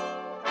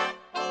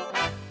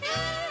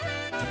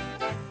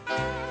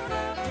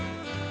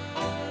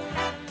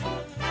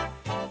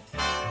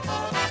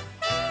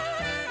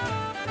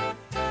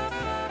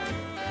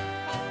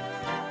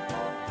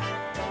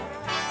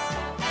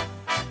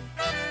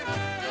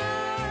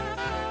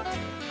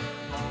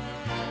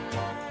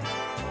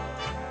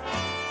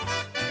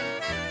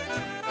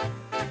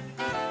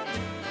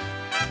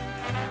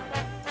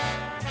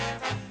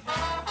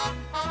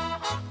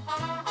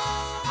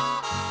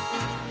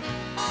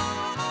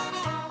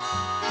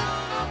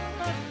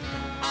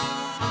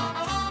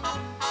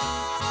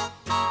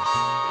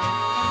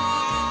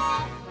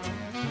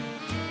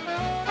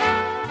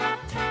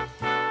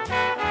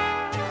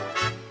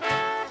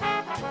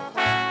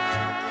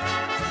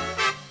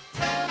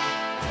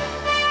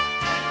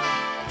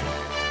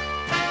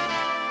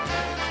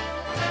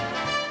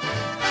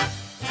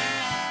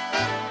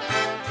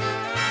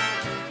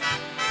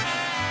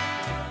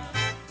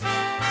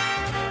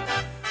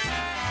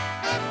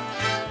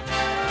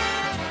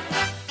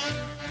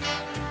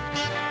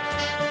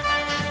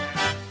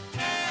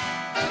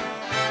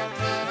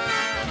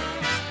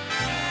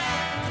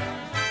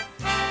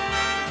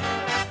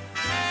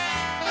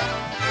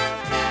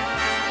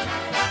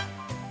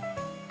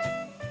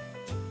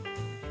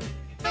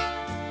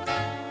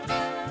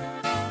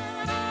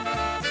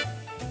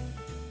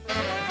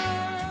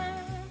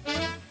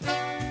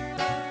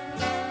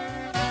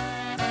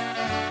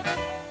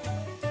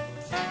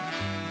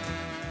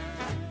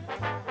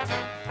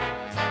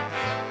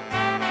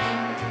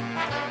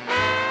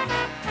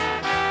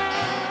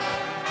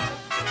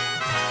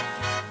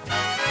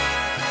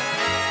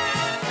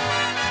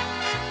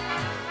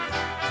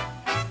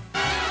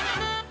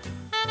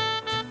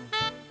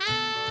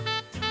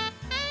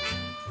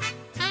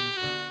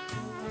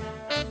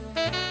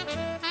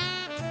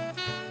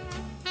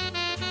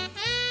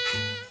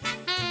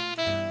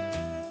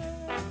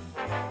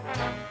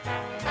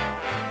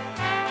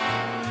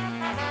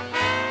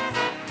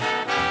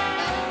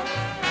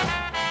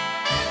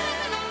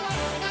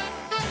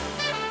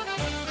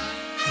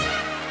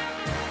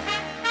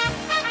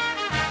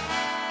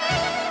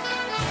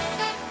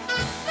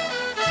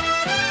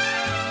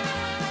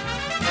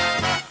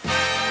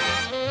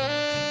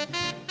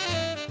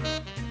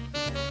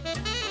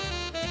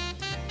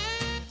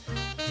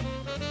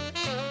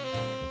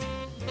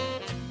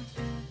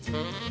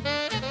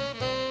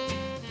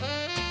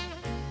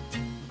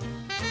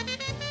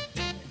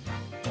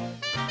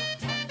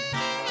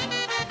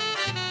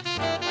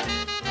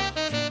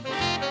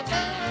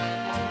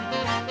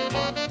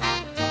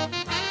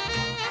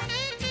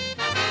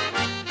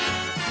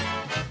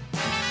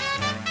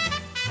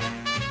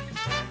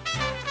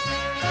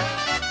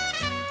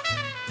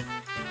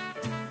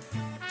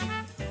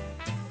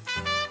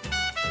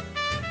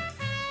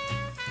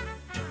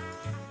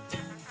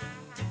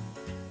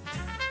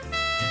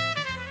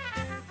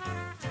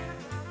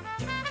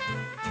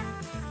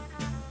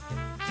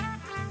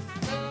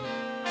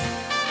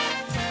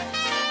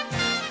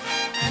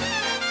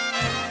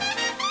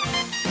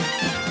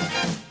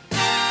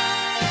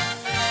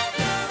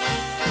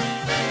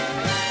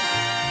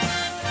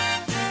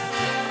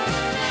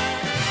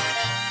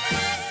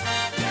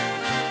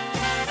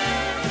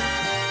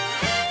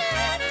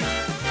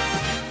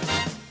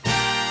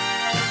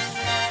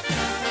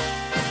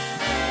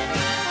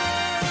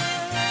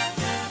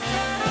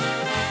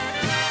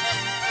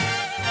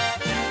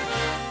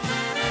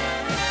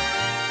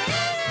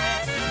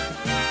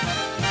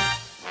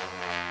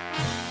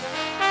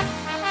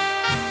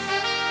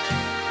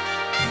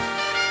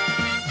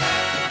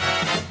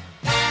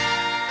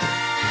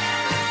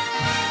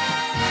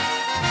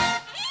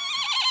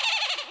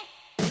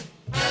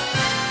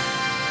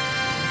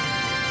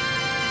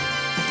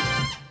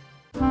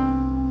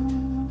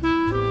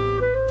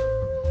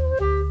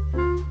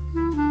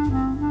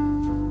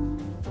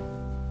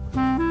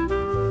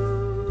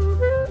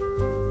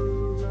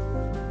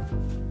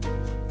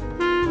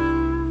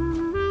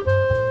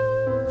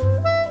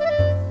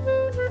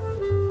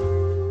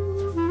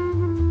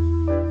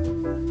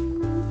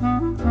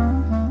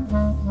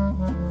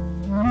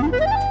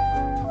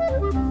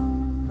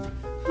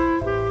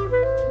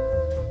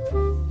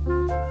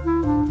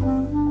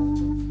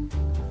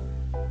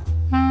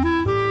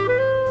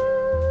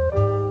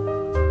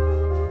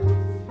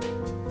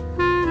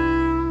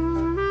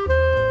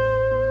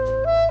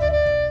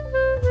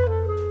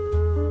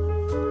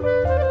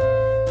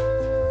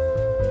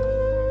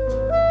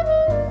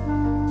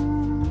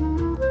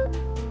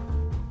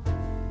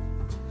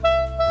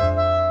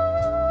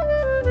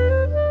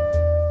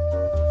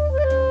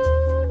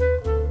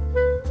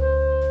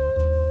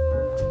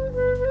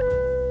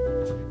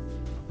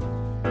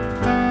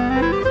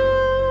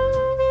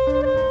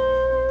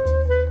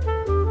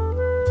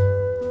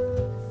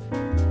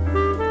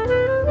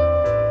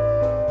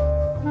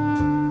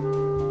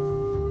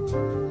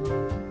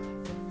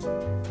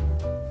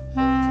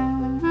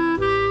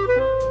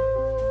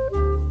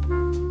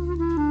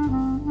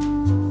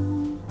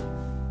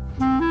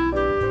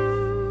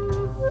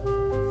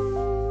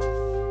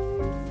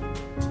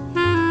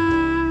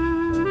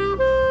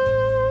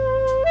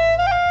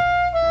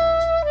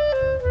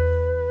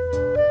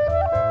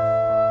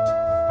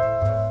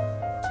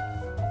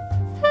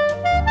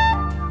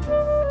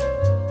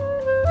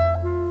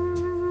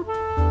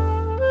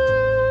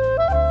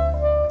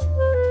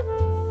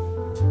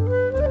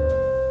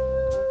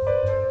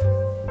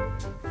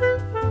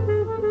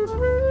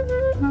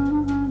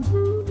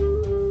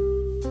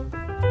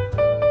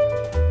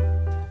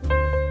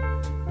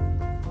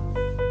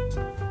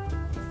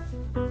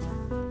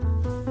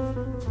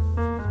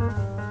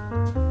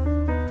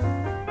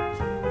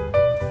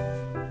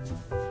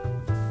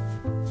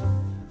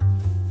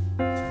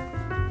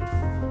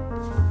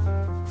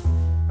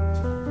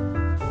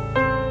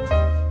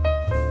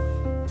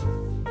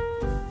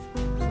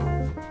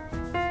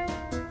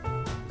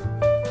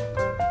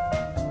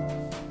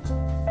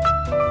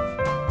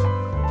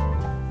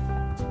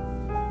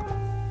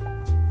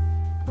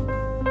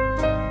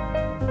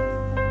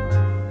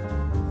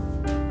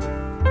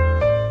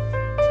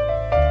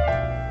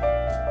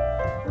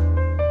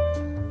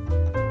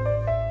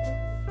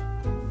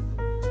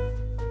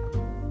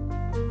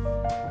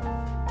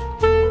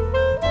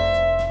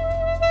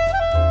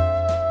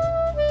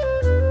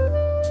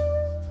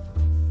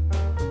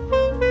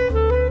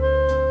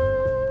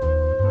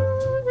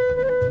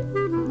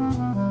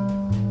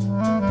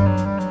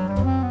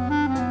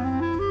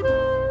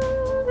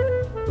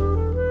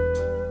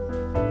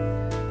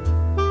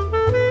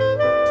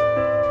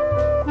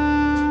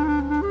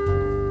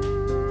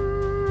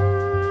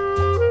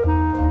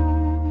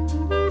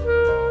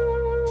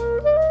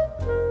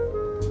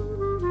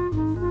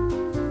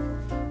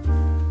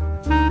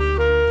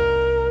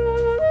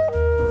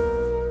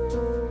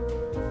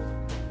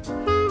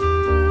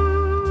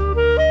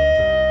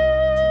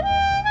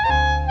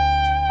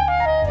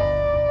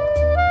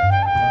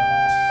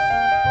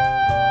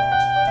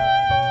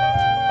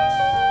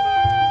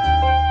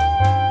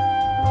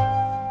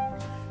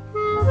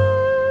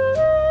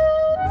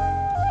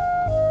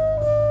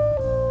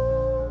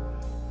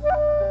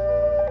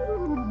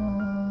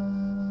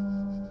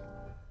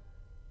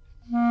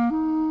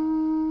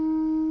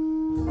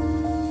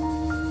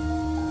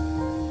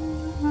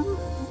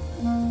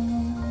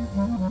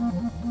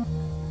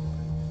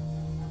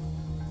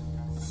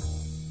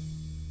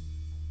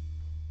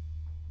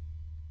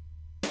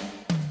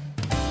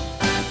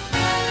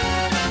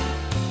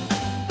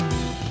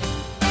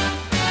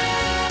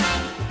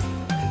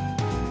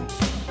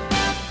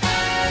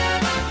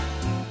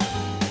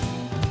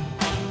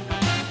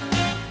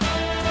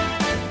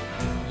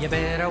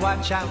 better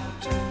watch out.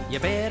 You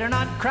better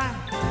not cry.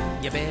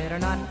 You better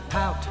not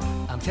pout.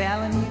 I'm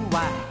telling you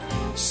why.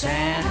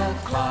 Santa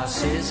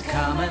Claus is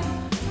coming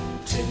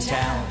to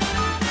town.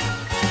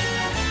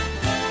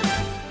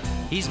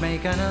 He's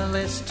making a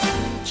list,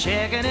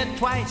 checking it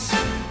twice.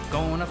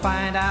 Gonna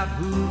find out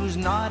who's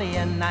naughty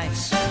and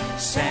nice.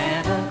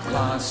 Santa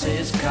Claus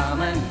is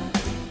coming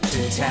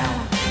to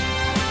town.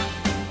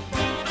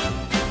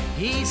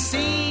 He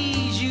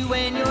sees you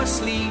when you're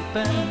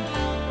sleeping.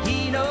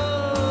 He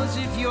knows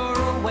if you're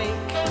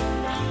awake.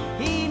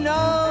 He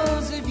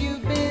knows if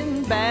you've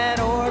been bad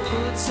or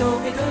good. So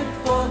be good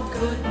for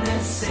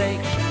goodness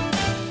sake.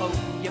 Oh,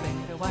 you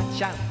better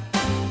watch out.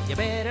 You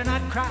better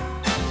not cry.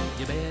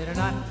 You better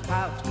not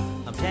pout.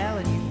 I'm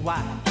telling you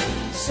why.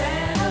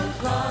 Santa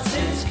Claus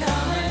is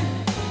coming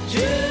to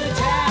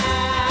town.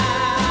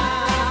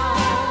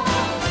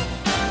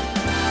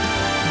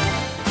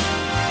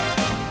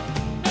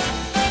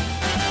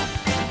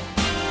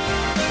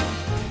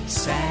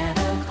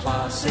 Santa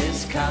Claus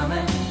is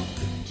coming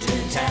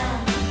to town.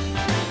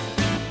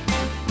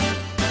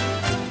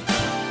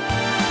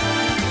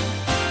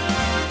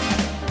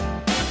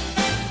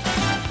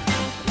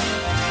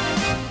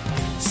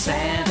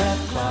 Santa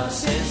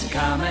Claus is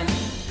coming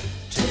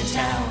to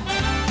town.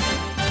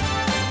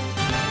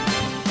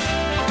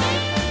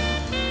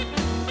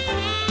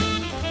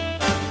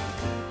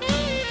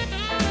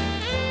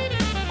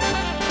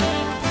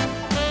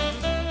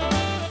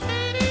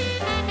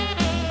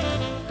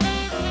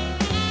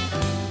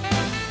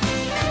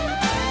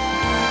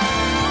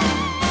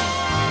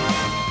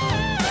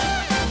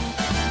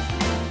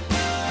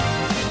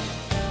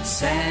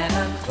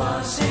 Santa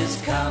Claus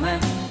is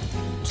coming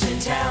to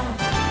town.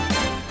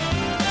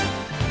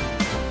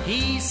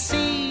 He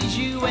sees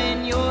you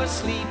when you're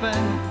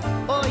sleeping,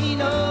 or he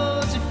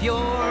knows if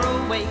you're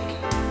awake,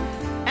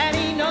 and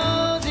he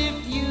knows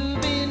if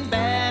you've been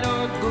bad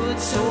or good.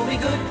 So be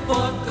good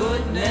for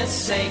goodness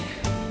sake.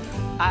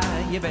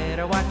 You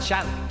better watch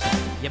out.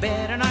 You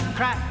better not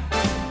cry.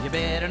 You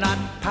better not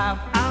pout.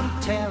 I'm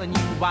telling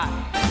you why.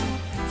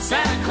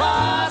 Santa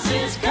Claus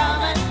is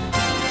coming.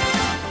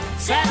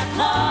 Santa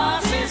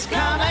Claus is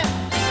coming.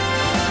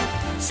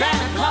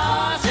 Santa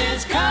Claus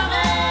is coming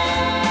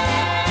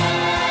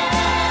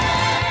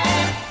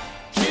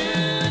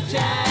to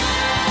town.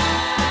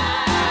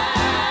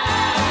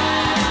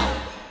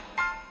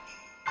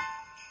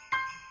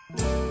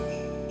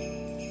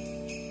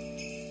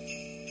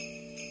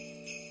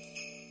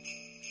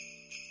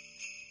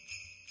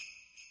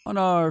 On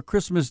our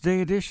Christmas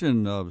Day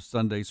edition of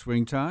Sunday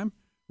Swing Time,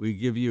 we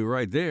give you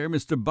right there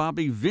Mr.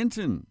 Bobby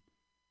Vinton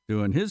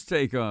doing his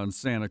take on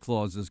Santa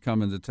Claus is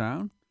Coming to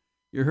Town.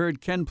 You heard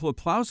Ken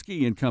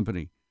Poplowski and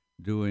company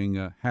doing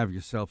Have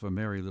Yourself a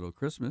Merry Little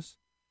Christmas.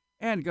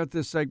 And got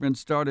this segment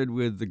started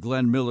with the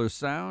Glenn Miller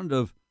sound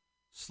of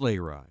Sleigh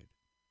Ride.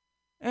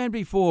 And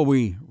before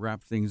we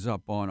wrap things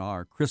up on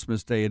our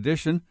Christmas Day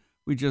edition,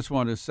 we just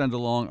want to send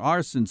along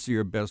our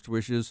sincere best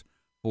wishes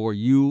for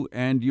you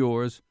and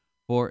yours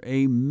for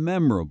a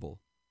memorable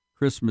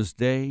Christmas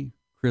Day,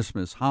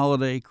 Christmas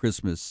holiday,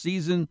 Christmas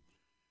season,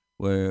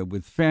 where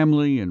with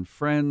family and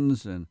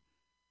friends and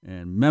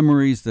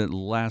memories that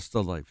last a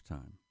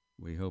lifetime.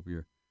 We hope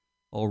you're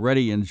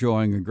already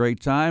enjoying a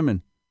great time,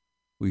 and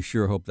we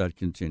sure hope that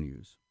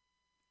continues.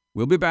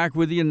 We'll be back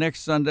with you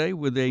next Sunday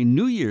with a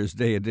New Year's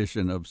Day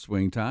edition of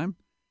Swing Time.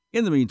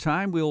 In the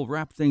meantime, we'll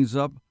wrap things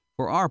up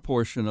for our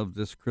portion of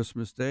this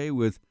Christmas Day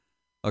with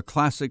a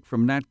classic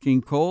from Nat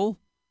King Cole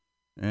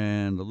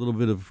and a little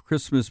bit of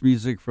Christmas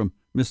music from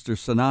Mr.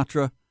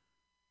 Sinatra,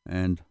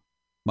 and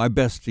My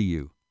Best to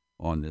You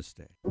on this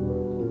day.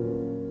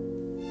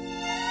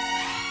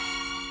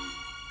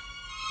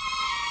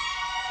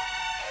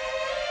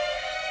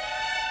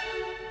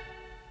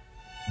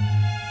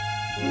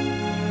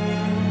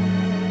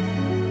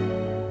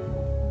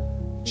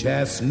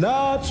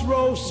 Chestnuts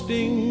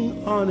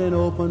roasting on an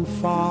open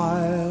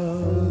fire,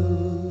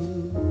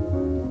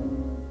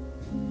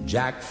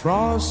 Jack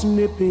Frost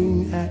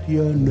nipping at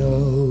your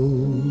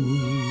nose,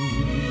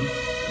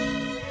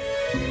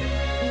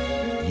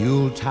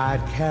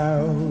 Yuletide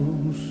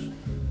carols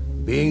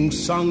being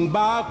sung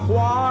by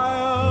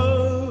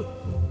choir,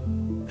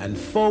 and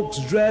folks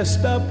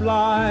dressed up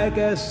like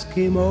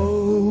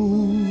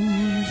Eskimos.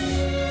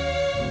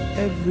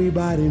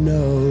 Everybody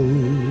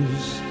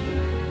knows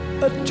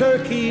a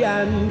turkey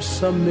and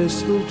some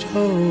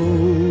mistletoe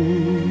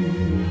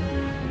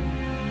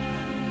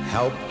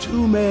help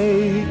to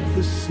make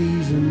the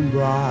season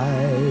bright.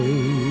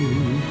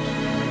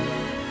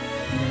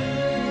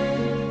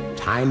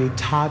 Tiny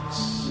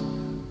tots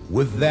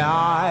with their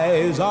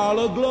eyes all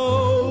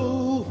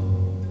aglow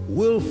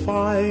will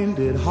find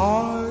it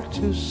hard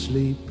to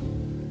sleep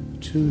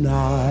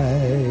tonight.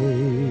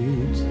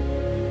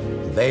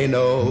 They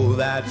know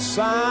that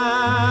Santa's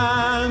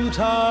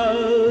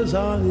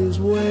on his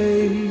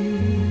way.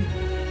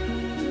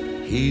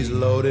 He's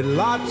loaded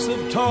lots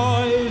of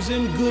toys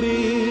and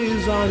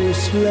goodies on his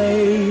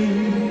sleigh,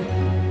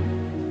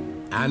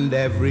 and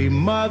every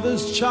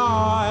mother's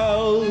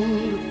child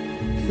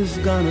is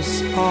gonna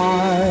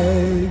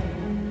spy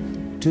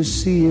to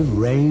see if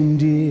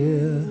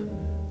reindeer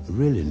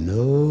really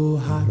know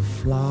how to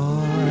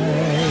fly.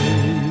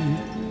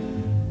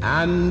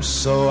 And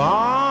so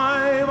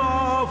I'm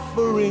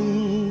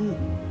offering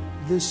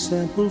this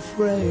simple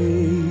phrase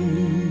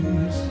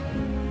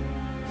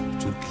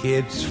to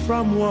kids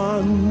from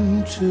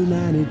 1 to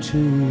 92.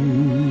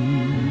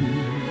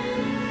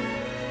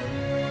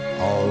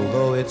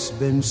 Although it's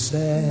been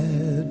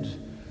said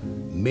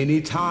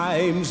many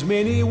times,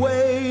 many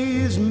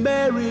ways,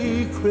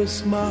 Merry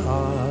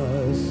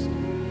Christmas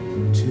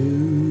to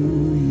you.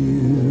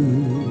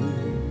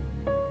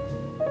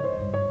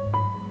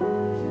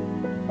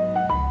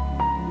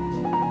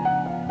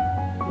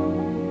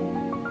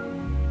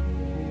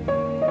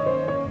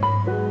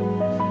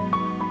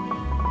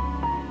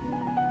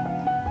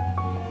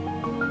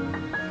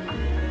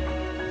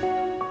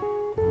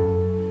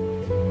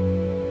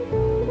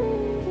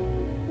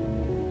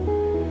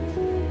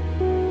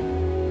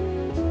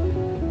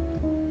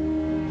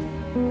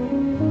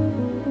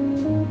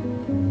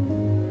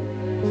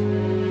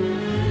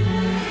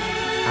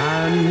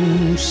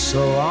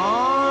 So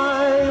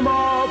I'm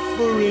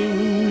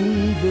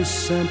offering this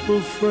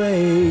simple phrase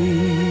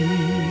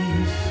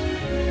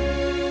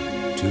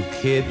to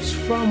kids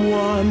from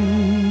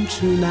 1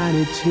 to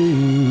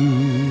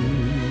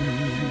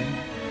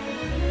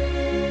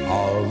 92.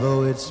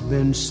 Although it's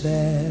been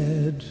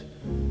said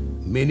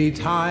many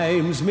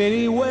times,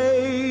 many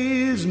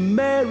ways,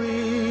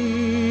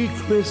 Merry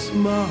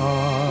Christmas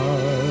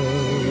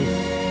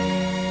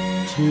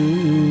to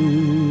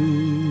you.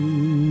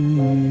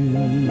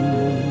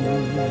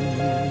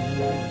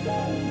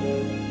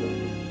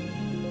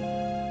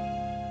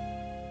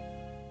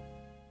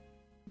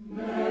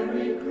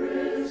 Merry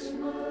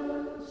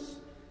Christmas,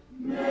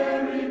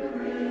 Merry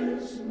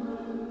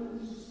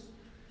Christmas.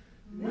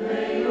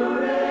 May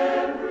your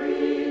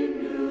every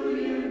New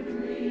Year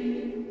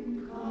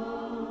dream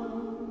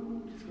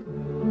come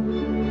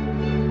true.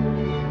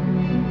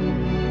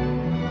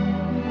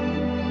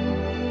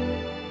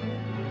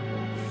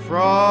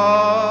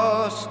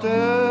 Frosted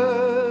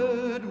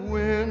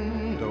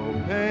window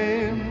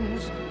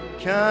panes,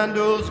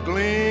 candles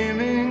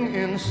gleaming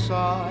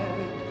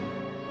inside,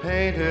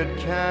 painted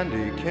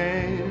candy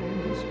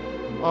canes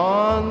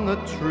on the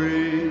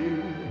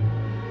tree.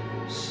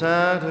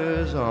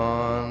 Santa's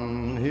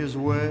on his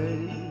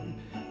way,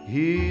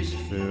 he's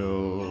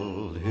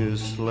filled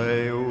his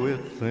sleigh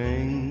with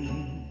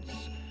things,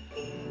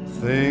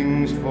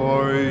 things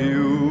for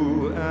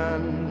you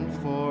and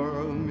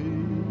for me.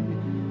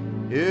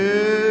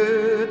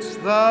 It's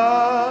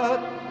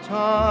that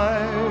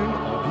time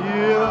of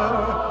year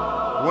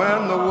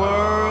when the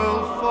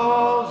world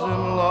falls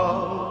in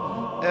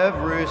love.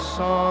 Every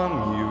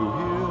song you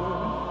hear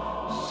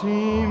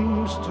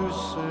seems to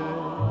say,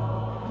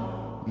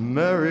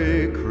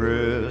 Merry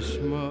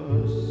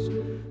Christmas,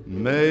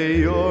 may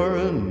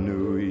your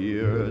New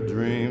Year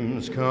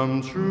dreams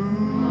come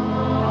true.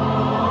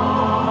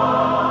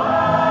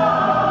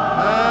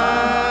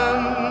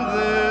 And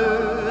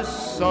this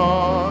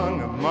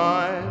song of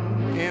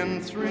mine in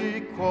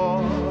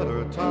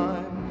 3/4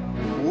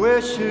 time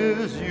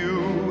wishes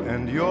you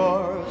and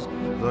yours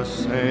the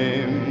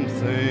same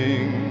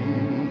thing.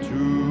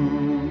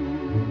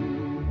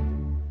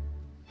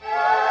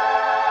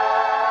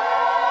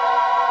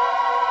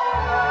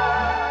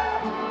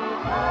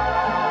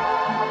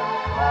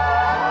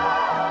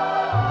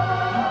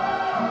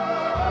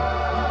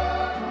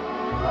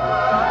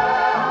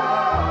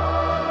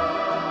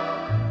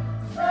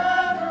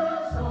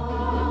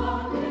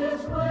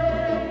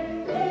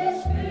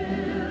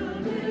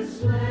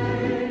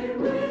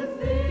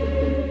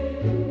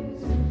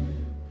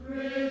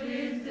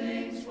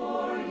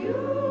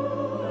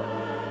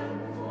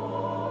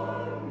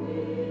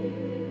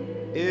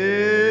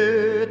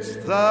 It's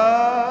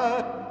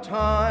that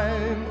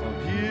time of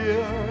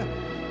year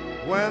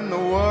when the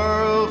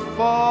world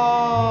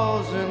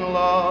falls in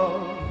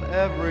love.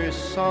 Every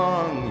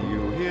song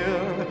you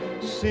hear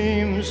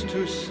seems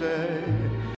to say,